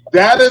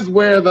 That is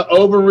where the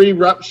ovary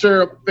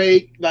rupture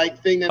fake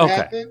thing that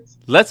happens.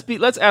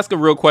 Let's ask a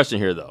real question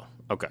here, though.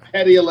 Okay.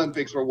 Petty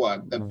Olympics for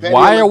one.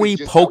 Why are we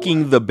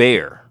poking the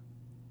bear?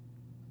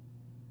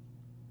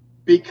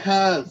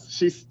 Because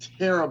she's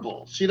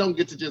terrible. She don't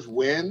get to just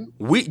win.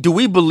 Do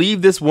we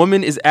believe this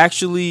woman is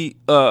actually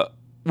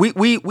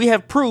we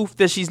have proof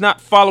that she's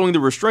not following the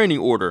restraining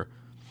order.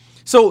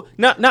 So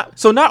not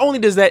only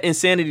does that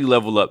insanity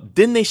level up,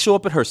 then they show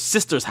up at her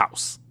sister's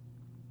house.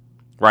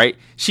 Right?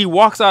 She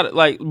walks out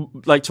like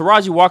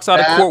Taraji walks out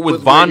of court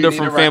with Vonda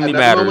from Family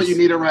Matters. That's what you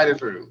need a writer's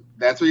room.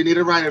 That's what you need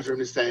a writer's room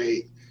to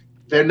say.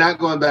 They're not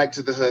going back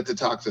to the hood to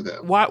talk to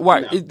them. Why?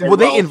 No,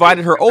 they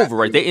invited her over,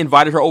 right? They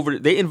invited her over.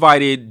 They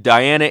invited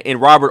Diana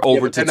and Robert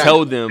over to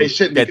tell them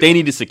that they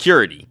needed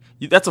security.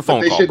 That's a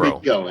phone call,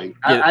 bro.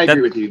 I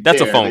agree with you.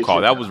 That's a phone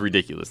call. That was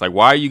ridiculous. Like,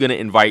 why are you going to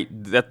invite?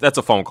 That's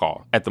a phone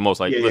call at the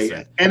most. Like, listen.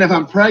 Yeah. And if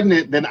I'm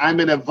pregnant, then I'm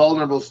in a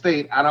vulnerable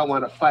state. I don't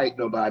want to fight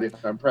nobody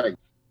if I'm pregnant.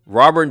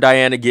 Robert and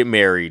Diana get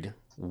married.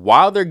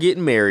 While they're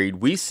getting married,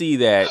 we see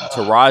that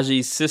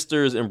Taraji's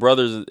sisters and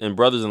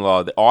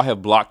brothers-in-law, they all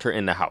have blocked her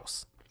in the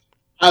house.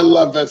 I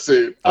love that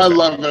scene. Okay. I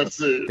love that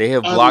scene. They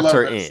have blocked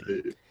her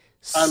in.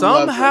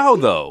 Somehow,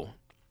 though,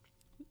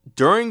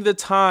 during the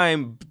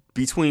time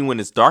between when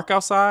it's light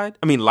outside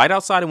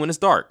and when it's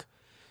dark,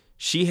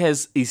 she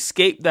has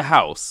escaped the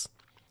house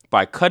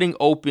by cutting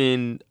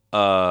open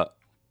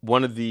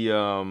one of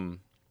the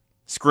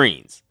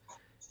screens.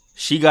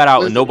 She got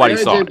out and nobody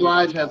saw Mary it. J.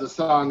 Blige has a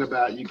song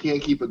about you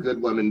can't keep a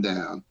good woman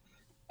down.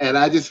 And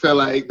I just feel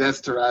like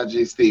that's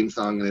Taraji's theme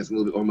song in this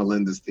movie, or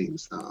Melinda's theme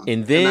song.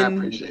 And then I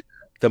appreciate that.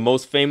 the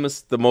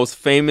most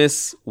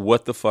famous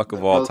what the fuck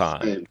of all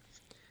time.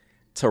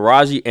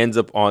 Taraji ends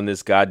up on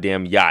this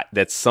goddamn yacht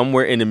that's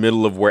somewhere in the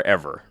middle of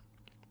wherever.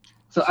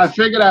 So I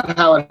figured out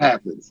how it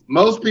happens.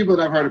 Most people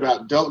that I've heard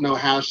about don't know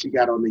how she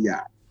got on the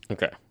yacht.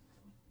 Okay.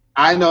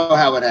 I know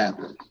how it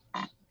happened.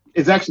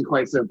 It's actually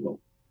quite simple.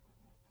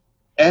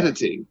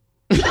 Editing.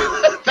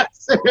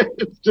 That's it.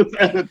 It's just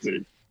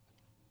editing.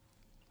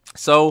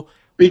 So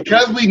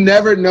because we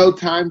never know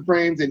time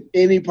frames in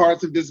any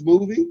parts of this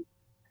movie,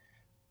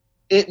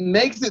 it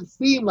makes it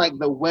seem like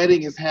the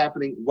wedding is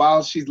happening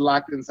while she's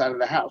locked inside of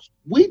the house.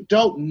 We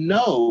don't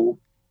know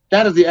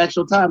that is the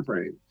actual time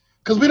frame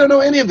because we don't know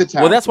any of the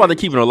time. Well, that's why they're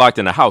keeping her locked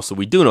in the house, so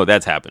we do know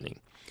that's happening.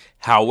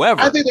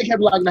 However, I think they kept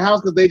locked in the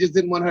house because they just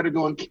didn't want her to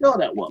go and kill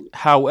that woman.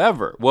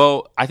 However,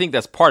 well, I think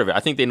that's part of it.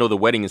 I think they know the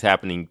wedding is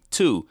happening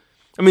too.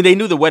 I mean, they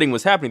knew the wedding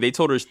was happening. They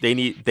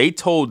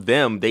told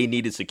them they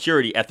needed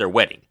security at their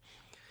wedding.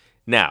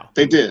 Now,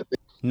 they did.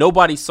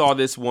 Nobody saw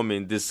this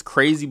woman, this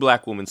crazy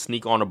black woman,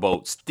 sneak on a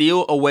boat,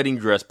 steal a wedding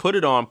dress,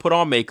 put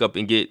on makeup,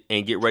 and get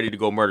ready to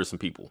go murder some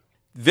people.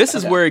 This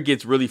is where it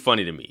gets really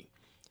funny to me.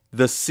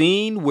 The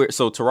scene where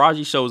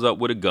Taraji shows up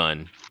with a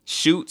gun,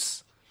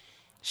 shoots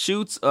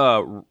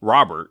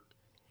Robert,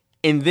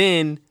 and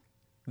then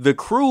the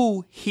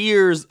crew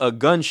hears a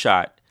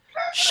gunshot,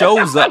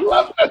 shows up.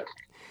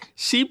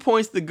 She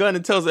points the gun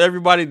and tells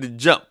everybody to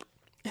jump,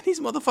 and these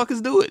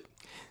motherfuckers do it.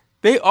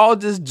 They all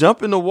just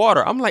jump in the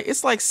water. I'm like,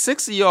 it's like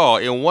 6 of y'all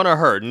and one of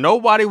her.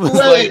 Nobody was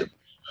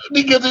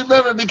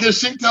because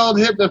she told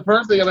him the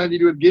first thing I'm going to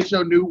do is get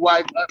your new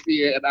wife up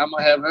here and I'm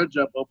going to have her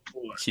jump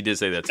overboard. She did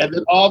say that too. And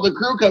then all the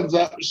crew comes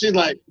up. She's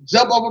like,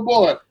 jump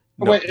overboard.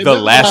 No, the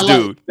last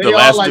dude. They the all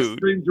last like dude.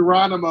 Scream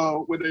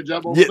Geronimo when they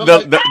jump over. Yeah,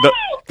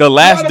 the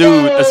last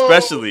Geronimo! dude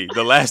especially.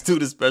 The last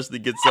dude especially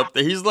gets up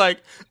there. He's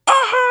like,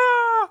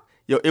 ah!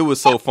 Yo, it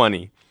was so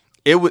funny.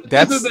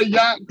 This is a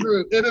yacht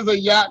crew. It is a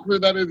yacht crew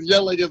that is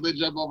yelling as they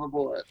jump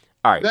overboard.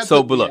 All right, but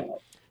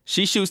look,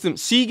 she shoots them.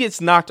 She gets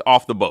knocked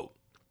off the boat,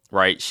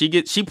 right? She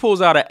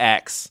pulls out an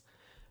axe.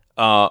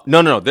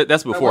 No,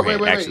 that's beforehand.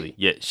 Wait. Actually,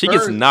 yeah, she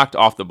gets knocked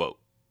off the boat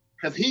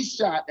because he's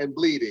shot and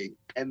bleeding,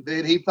 and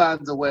then he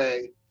finds a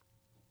way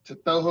to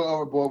throw her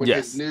overboard when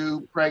his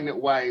new pregnant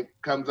wife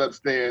comes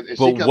upstairs. And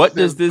but what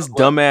does this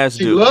dumbass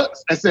do? She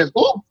looks and says,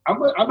 "Oh,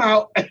 I'm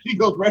out," and he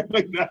goes right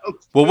back down.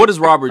 Well, what does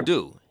Robert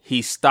do?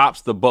 He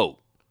stops the boat.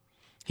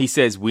 He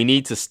says, "We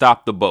need to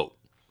stop the boat."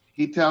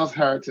 He tells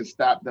her to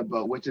stop the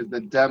boat, which is the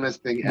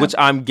dumbest thing ever. Which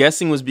I'm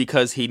guessing was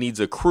because he needs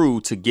a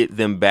crew to get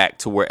them back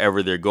to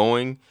wherever they're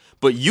going.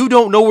 But you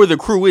don't know where the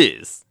crew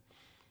is.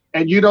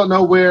 And you don't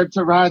know where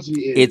Taraji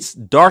is. It's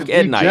dark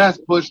at night. You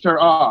just pushed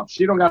her off.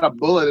 She don't got a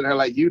bullet in her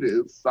like you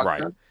do.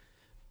 Right.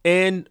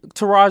 And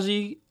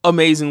Taraji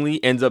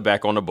amazingly ends up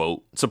back on the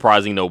boat,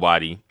 surprising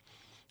nobody.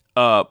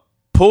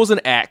 Pulls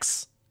an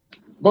axe.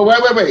 But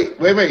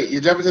wait.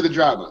 You're jumping to the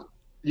drama.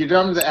 You're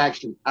jumping to the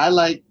action. I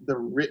like the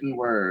written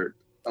word.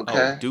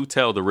 Okay. Oh, do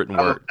tell the written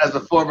word. As a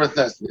former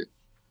thespian.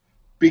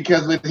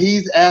 Because when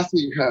he's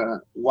asking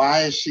her,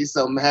 why is she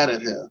so mad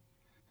at him?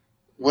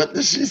 What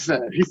does she say?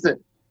 He said,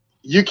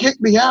 "You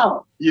kicked me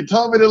out. You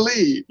told me to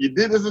leave. You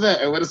did this and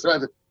that." And what is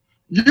it?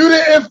 You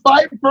didn't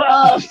fight for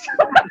us.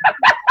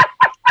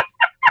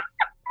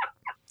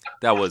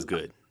 That was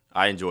good.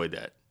 I enjoyed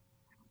that.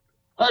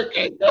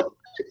 Okay.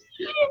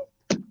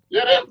 You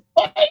didn't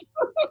fight.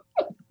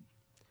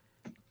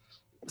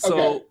 So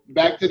okay,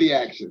 back to the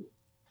action.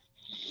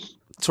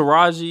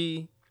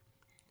 Taraji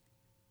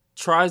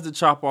tries to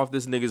chop off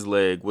this nigga's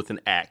leg with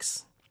an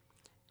axe.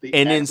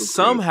 And then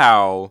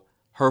somehow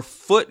her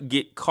foot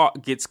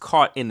gets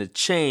caught in the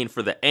chain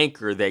for the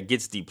anchor that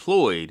gets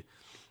deployed,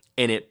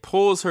 and it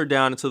pulls her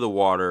down into the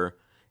water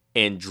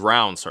and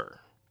drowns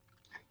her.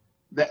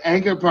 The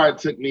anchor part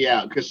took me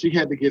out because she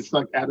had to get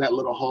sucked out of that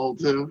little hole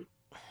too.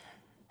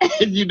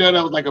 And you know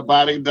that was like a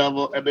body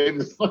double, and they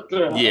just sucked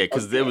her out. Yeah,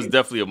 because it was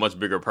definitely a much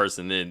bigger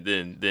person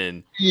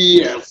than.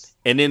 Yes.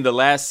 And then the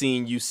last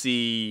scene, you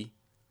see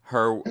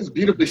her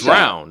beautifully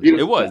drowned.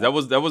 Beautifully it was shot.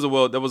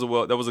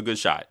 that was a good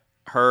shot.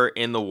 Her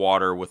in the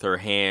water with her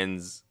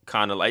hands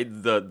kind of like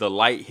the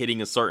light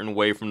hitting a certain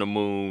way from the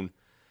moon.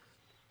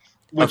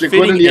 Which,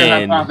 according to your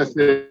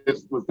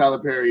hypothesis, was Tyler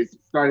Perry's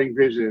starting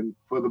vision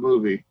for the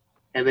movie.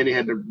 And then he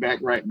had to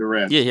backwrite the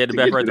rest. Yeah, he had to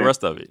backwrite the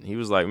rest of it. He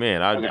was like,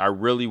 "Man, I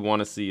really want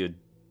to see a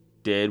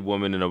dead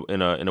woman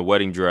in a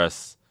wedding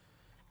dress."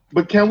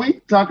 But can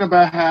we talk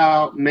about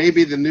how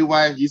maybe the new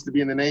wife used to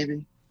be in the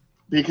Navy?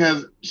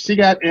 Because she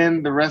got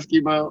in the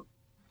rescue boat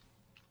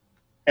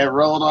and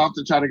rolled off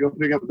to try to go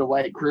pick up the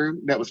white crew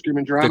that was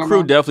screaming Geronimo. The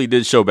crew definitely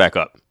did show back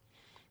up.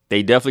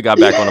 They definitely got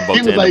back on the boat.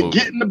 He was like,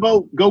 "Get in the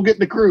boat, go get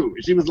the crew."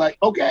 And she was like,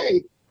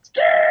 "Okay."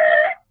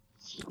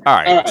 All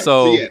right,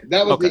 so yeah,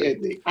 that was the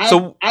ending.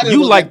 So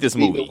you like this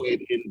movie? The way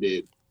it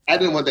ended. I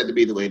didn't want that to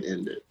be the way it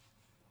ended.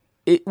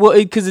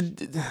 Because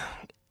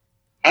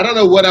I don't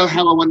know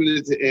how I wanted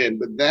it to end,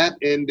 but that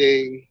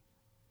ending,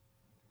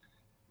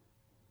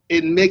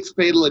 it mixed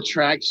Fatal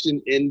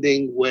Attraction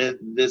ending with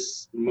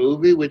this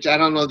movie, which I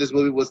don't know if this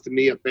movie was to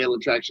me a Fatal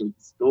Attraction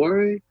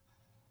story,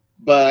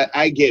 but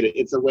I get it.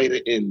 It's a way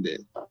to end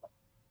it.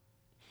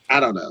 I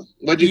don't know.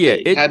 What do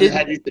you think? How do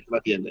you think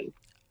about the ending?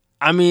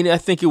 I mean, I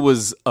think it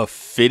was a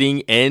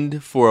fitting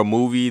end for a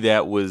movie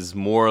that was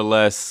more or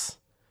less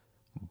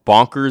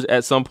bonkers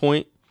at some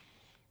point.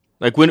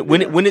 Like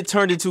when it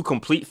turned into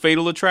complete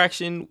Fatal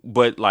Attraction,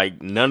 but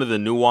like none of the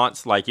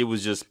nuance, like it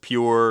was just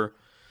pure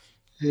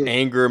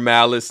anger,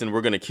 malice, and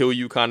we're gonna kill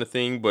you kind of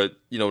thing. But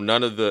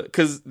none of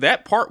because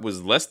that part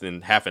was less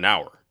than half an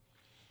hour.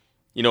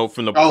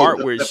 From the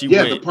part where she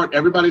went. The part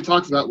everybody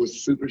talks about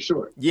was super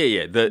short.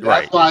 Yeah. That's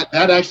right. Why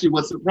that actually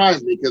was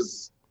surprised me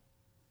because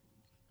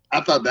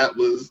I thought that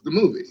was the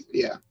movie.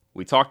 Yeah.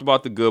 We talked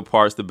about the good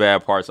parts, the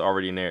bad parts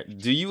already in there.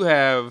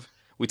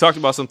 We talked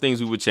about some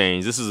things we would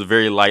change. This is a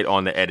very light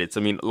on the edits.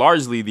 I mean,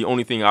 largely the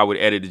only thing I would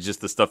edit is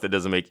just the stuff that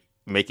doesn't make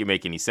it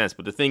make any sense.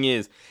 But the thing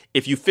is,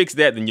 if you fix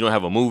that, then you don't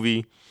have a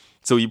movie.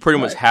 So you pretty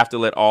much have to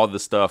let all the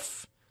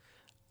stuff.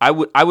 I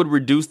would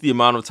reduce the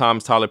amount of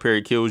times Tyler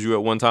Perry kills you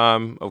at one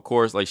time. Of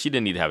course, like she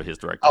didn't need to have a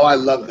hysterectomy. Oh, I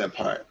love that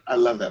part.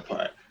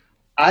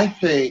 I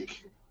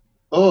think.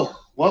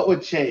 What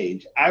would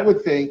change? I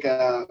would think.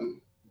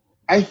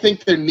 I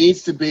think there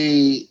needs to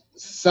be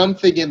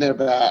something in there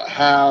about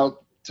how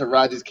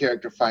Taraji's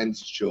character finds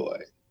joy,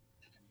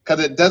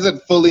 because it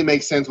doesn't fully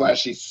make sense why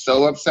she's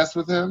so obsessed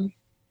with him.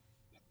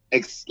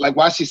 Like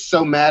why she's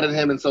so mad at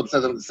him and so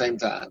obsessed with him at the same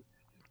time.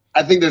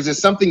 I think there's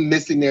just something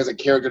missing there as a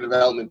character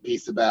development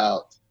piece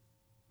about.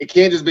 It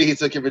can't just be he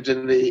took your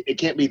virginity. It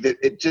can't be that.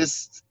 It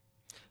just.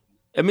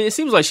 I mean, it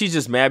seems like she's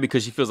just mad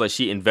because she feels like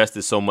she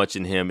invested so much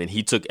in him and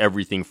he took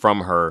everything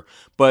from her.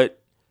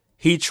 But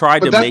he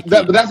tried to make.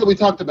 But that's what we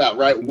talked about,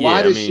 right?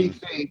 Why does she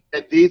think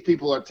that these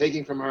people are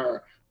taking from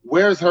her?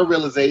 Where's her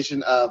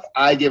realization of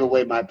I give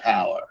away my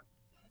power?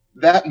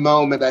 That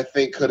moment, I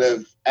think, could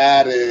have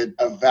added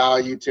a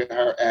value to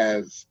her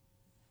as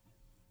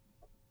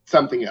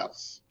something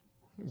else.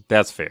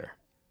 That's fair.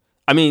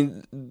 I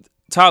mean,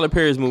 Tyler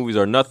Perry's movies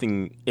are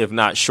nothing if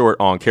not short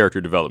on character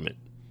development.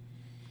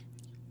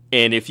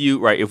 And if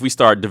we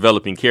start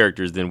developing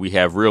characters, then we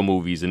have real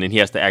movies, and then he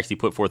has to actually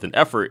put forth an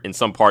effort in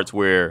some parts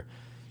where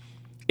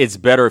it's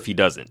better if he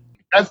doesn't.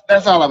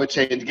 That's all I would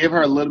change. Give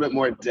her a little bit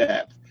more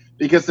depth.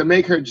 Because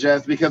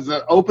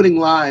the opening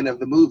line of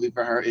the movie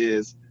for her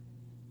is,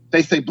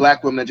 they say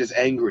black women are just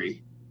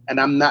angry, and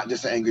I'm not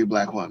just an angry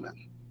black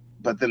woman.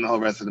 But then the whole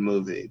rest of the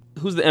movie.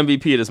 Who's the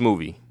MVP of this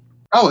movie?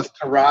 Oh, it's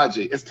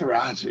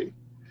Taraji.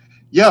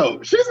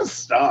 Yo, she's a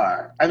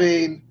star. I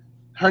mean,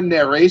 her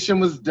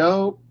narration was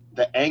dope.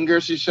 The anger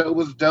she showed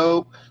was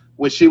dope.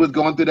 When she was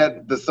going through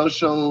the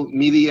social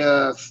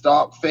media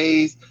stalk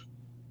phase,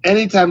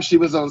 anytime she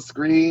was on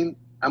screen,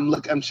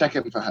 I'm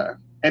checking for her.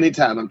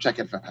 Anytime I'm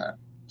checking for her.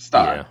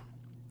 Star. Yeah.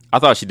 I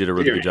thought she did a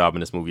really good job in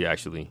this movie,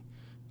 actually.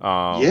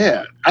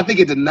 I think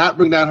it did not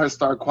bring down her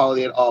star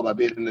quality at all by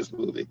being in this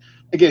movie.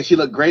 Again, she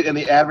looked great in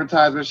the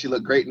advertisement. She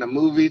looked great in the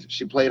movie.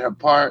 She played her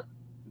part.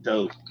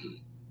 Dope.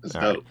 It's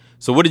dope. Right.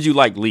 So what did you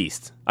like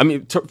least? I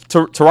mean,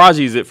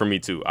 Taraji is it for me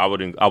too. I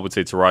would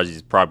say Taraji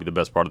is probably the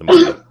best part of the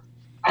movie.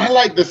 I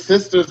like the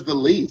sisters the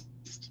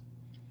least.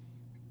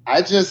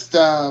 I just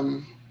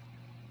the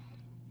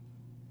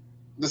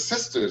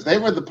sisters, they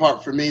were the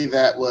part for me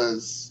that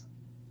was,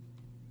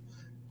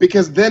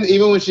 because then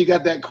even when she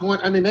got that coin,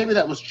 I mean, maybe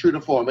that was true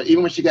to form, but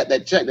even when she got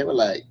that check, they were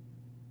like,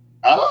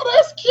 oh,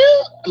 that's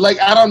cute.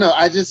 Like, I don't know.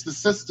 The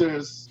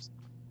sisters,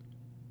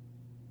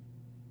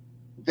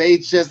 they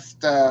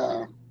just,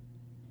 I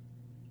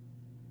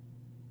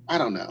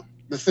don't know.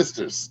 The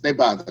sisters, they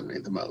bother me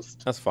the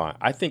most. That's fine.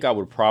 I think I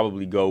would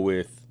probably go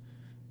with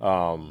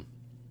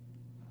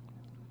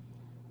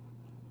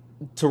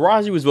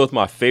Taraji was both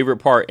my favorite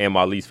part and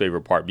my least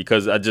favorite part,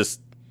 because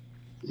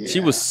she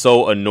was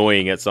so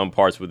annoying at some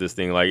parts with this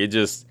thing. Like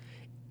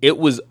it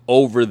was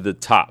over the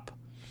top.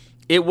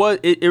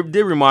 It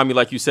did remind me,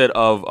 like you said,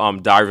 of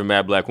Diary of a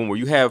Mad Black Woman, where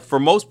you have, for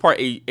most part,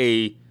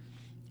 a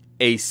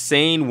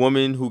sane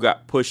woman who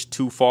got pushed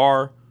too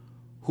far,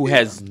 who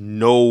has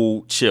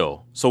no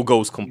chill, so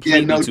goes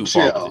completely too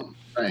far.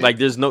 Right. Like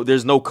there's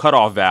no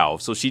cutoff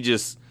valve, so she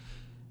just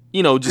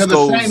goes. Because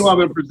the sane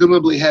woman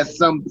presumably has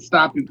some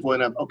stopping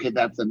point of, okay,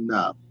 that's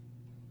enough.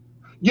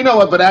 You know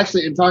what? But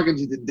actually, in talking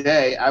to you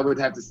today, I would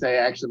have to say,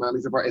 actually, my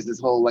least part is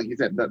this whole, like you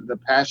said, the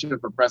passion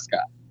for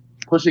Prescott,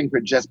 pushing for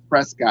just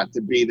Prescott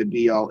to be the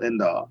be-all,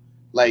 end-all.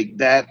 Like,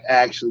 that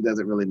actually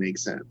doesn't really make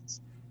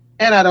sense.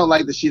 And I don't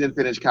like that she didn't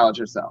finish college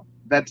herself.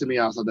 That, to me,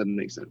 also doesn't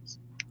make sense.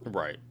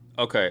 Right.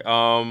 Okay.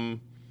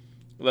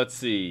 Let's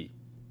see.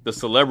 The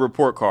celeb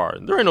report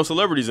card. There ain't no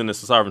celebrities in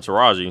this aside from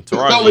Taraji.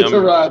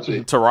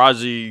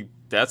 Taraji,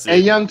 that's it.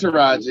 And young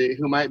Taraji,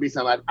 who might be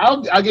somebody.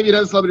 I'll give you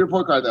another celebrity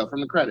report card, though,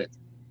 from the credits.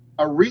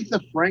 Aretha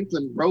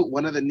Franklin wrote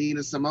one of the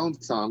Nina Simone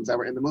songs that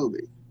were in the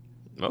movie.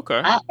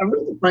 Okay.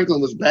 Aretha Franklin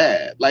was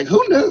bad. Like,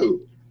 who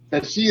knew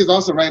that she is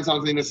also writing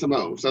songs with Nina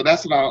Simone? So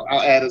that's what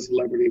I'll add as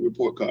celebrity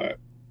report card.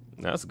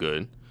 That's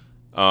good.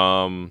 Yeah,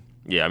 I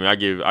mean, I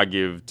give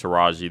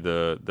Taraji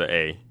the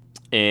A.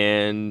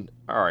 And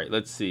all right,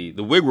 let's see.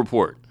 The wig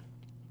report.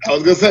 I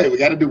was gonna say we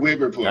got to do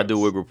wig report.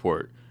 Wig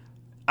report.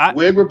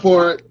 Wig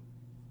report.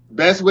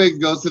 Best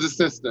wig goes to the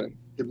sister,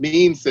 the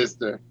mean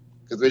sister.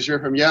 Because when you're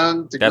from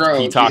young to That's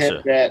grown,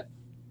 Pitasha.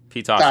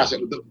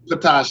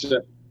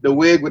 Pitasha, the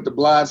wig with the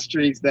blonde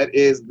streaks, that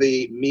is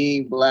the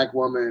mean black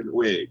woman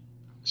wig.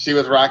 She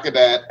was rocking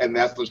that, and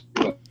that's what she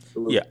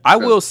was. Yeah, I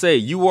will say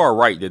you are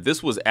right that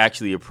this was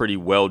actually a pretty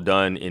well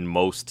done in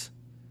most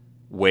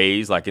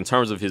ways. Like in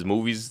terms of his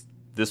movies,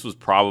 this was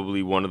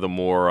probably one of the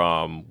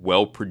more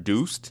well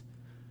produced.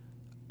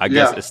 I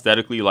guess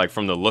aesthetically, like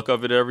from the look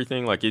of it,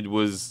 everything, like it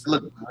was. It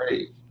looked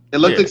great. It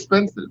looked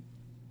expensive.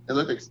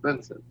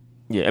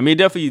 Yeah, I mean,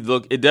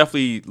 it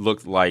definitely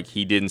looked like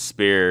he didn't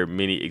spare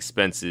many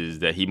expenses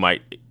that he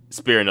might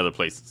spare in other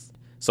places.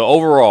 So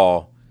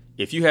overall,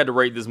 if you had to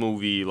rate this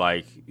movie,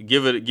 like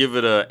give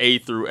it a A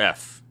through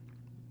F,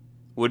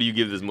 what do you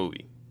give this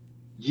movie?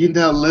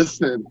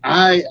 Listen,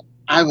 I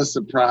was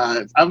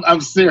surprised. I'm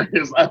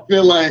serious. I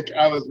feel like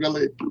I was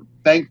really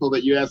thankful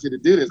that you asked me to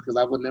do this because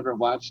I would never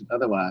watch it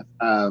otherwise.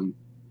 I'm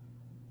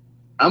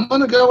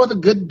gonna go with a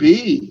good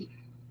B.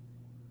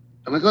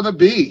 I'm gonna go with a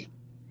B.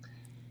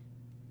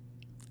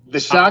 The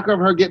shock of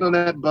her getting on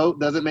that boat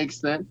doesn't make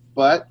sense,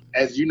 but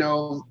as you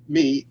know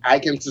me, I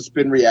can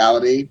suspend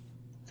reality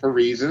for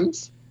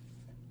reasons.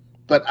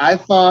 But I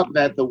thought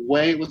that the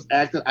way it was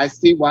acted, I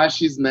see why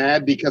she's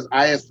mad because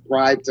I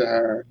ascribe to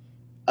her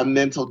a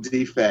mental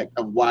defect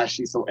of why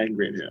she's so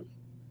angry at him.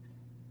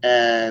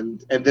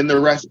 And then the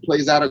rest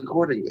plays out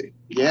accordingly.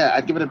 Yeah,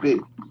 I'd give it a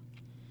B.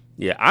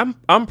 Yeah,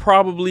 I'm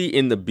probably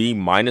in the B-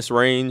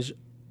 range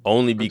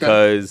only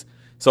because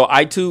so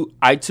I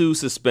too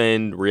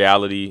suspend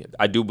reality.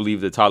 I do believe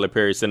the Tyler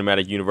Perry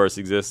cinematic universe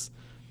exists.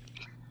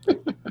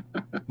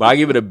 But I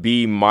give it a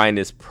B-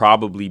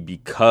 probably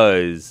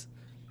because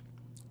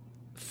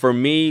for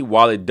me,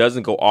 while it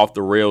doesn't go off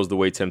the rails the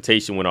way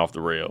Temptation went off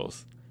the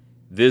rails,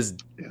 this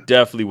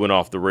definitely went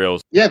off the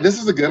rails. Yeah, this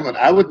is a good one.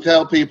 I would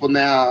tell people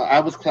now,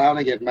 I was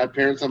clowning it. My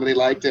parents, somebody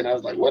liked it. And I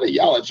was like, what are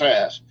y'all are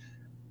trash?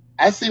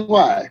 I see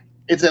why.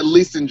 It's at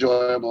least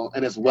enjoyable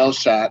and it's well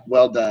shot,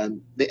 well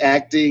done. The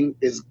acting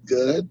is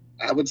good,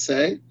 I would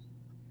say.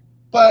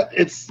 But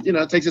it's,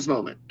 it takes its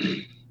moment.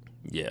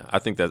 Yeah, I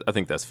think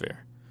that's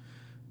fair.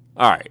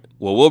 All right.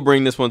 Well, we'll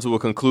bring this one to a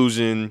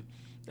conclusion.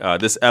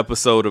 This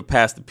episode of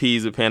Past the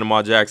Peas with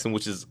Panama Jackson,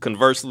 which is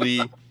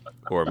conversely,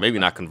 or maybe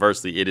not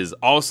conversely, it is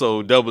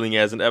also doubling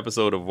as an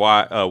episode of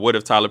What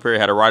If Tyler Perry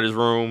Had a Writer's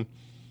Room.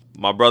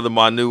 My brother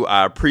Manu,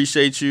 I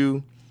appreciate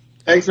you.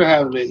 Thanks for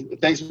having me.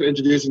 Thanks for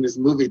introducing this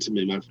movie to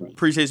me, my friend.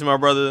 Appreciate you, my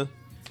brother.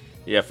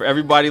 Yeah, for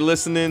everybody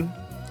listening,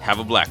 have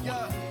a black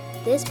one.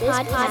 This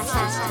podcast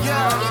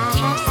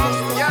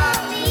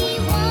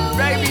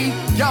baby,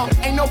 yo,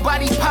 ain't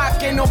nobody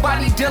Pac, ain't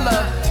nobody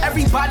Dilla.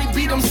 Everybody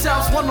be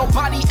themselves, won't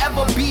nobody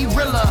ever be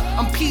realer.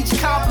 I'm Peach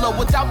Cobbler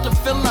without the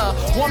filler.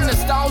 Warm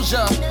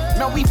nostalgia,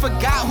 no, we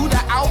forgot who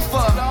the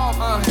alpha.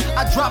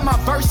 I dropped my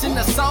verse in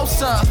the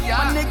salsa.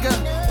 My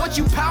nigga, what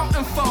you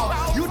pouting for?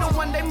 You the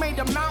one they made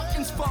the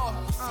mountains for.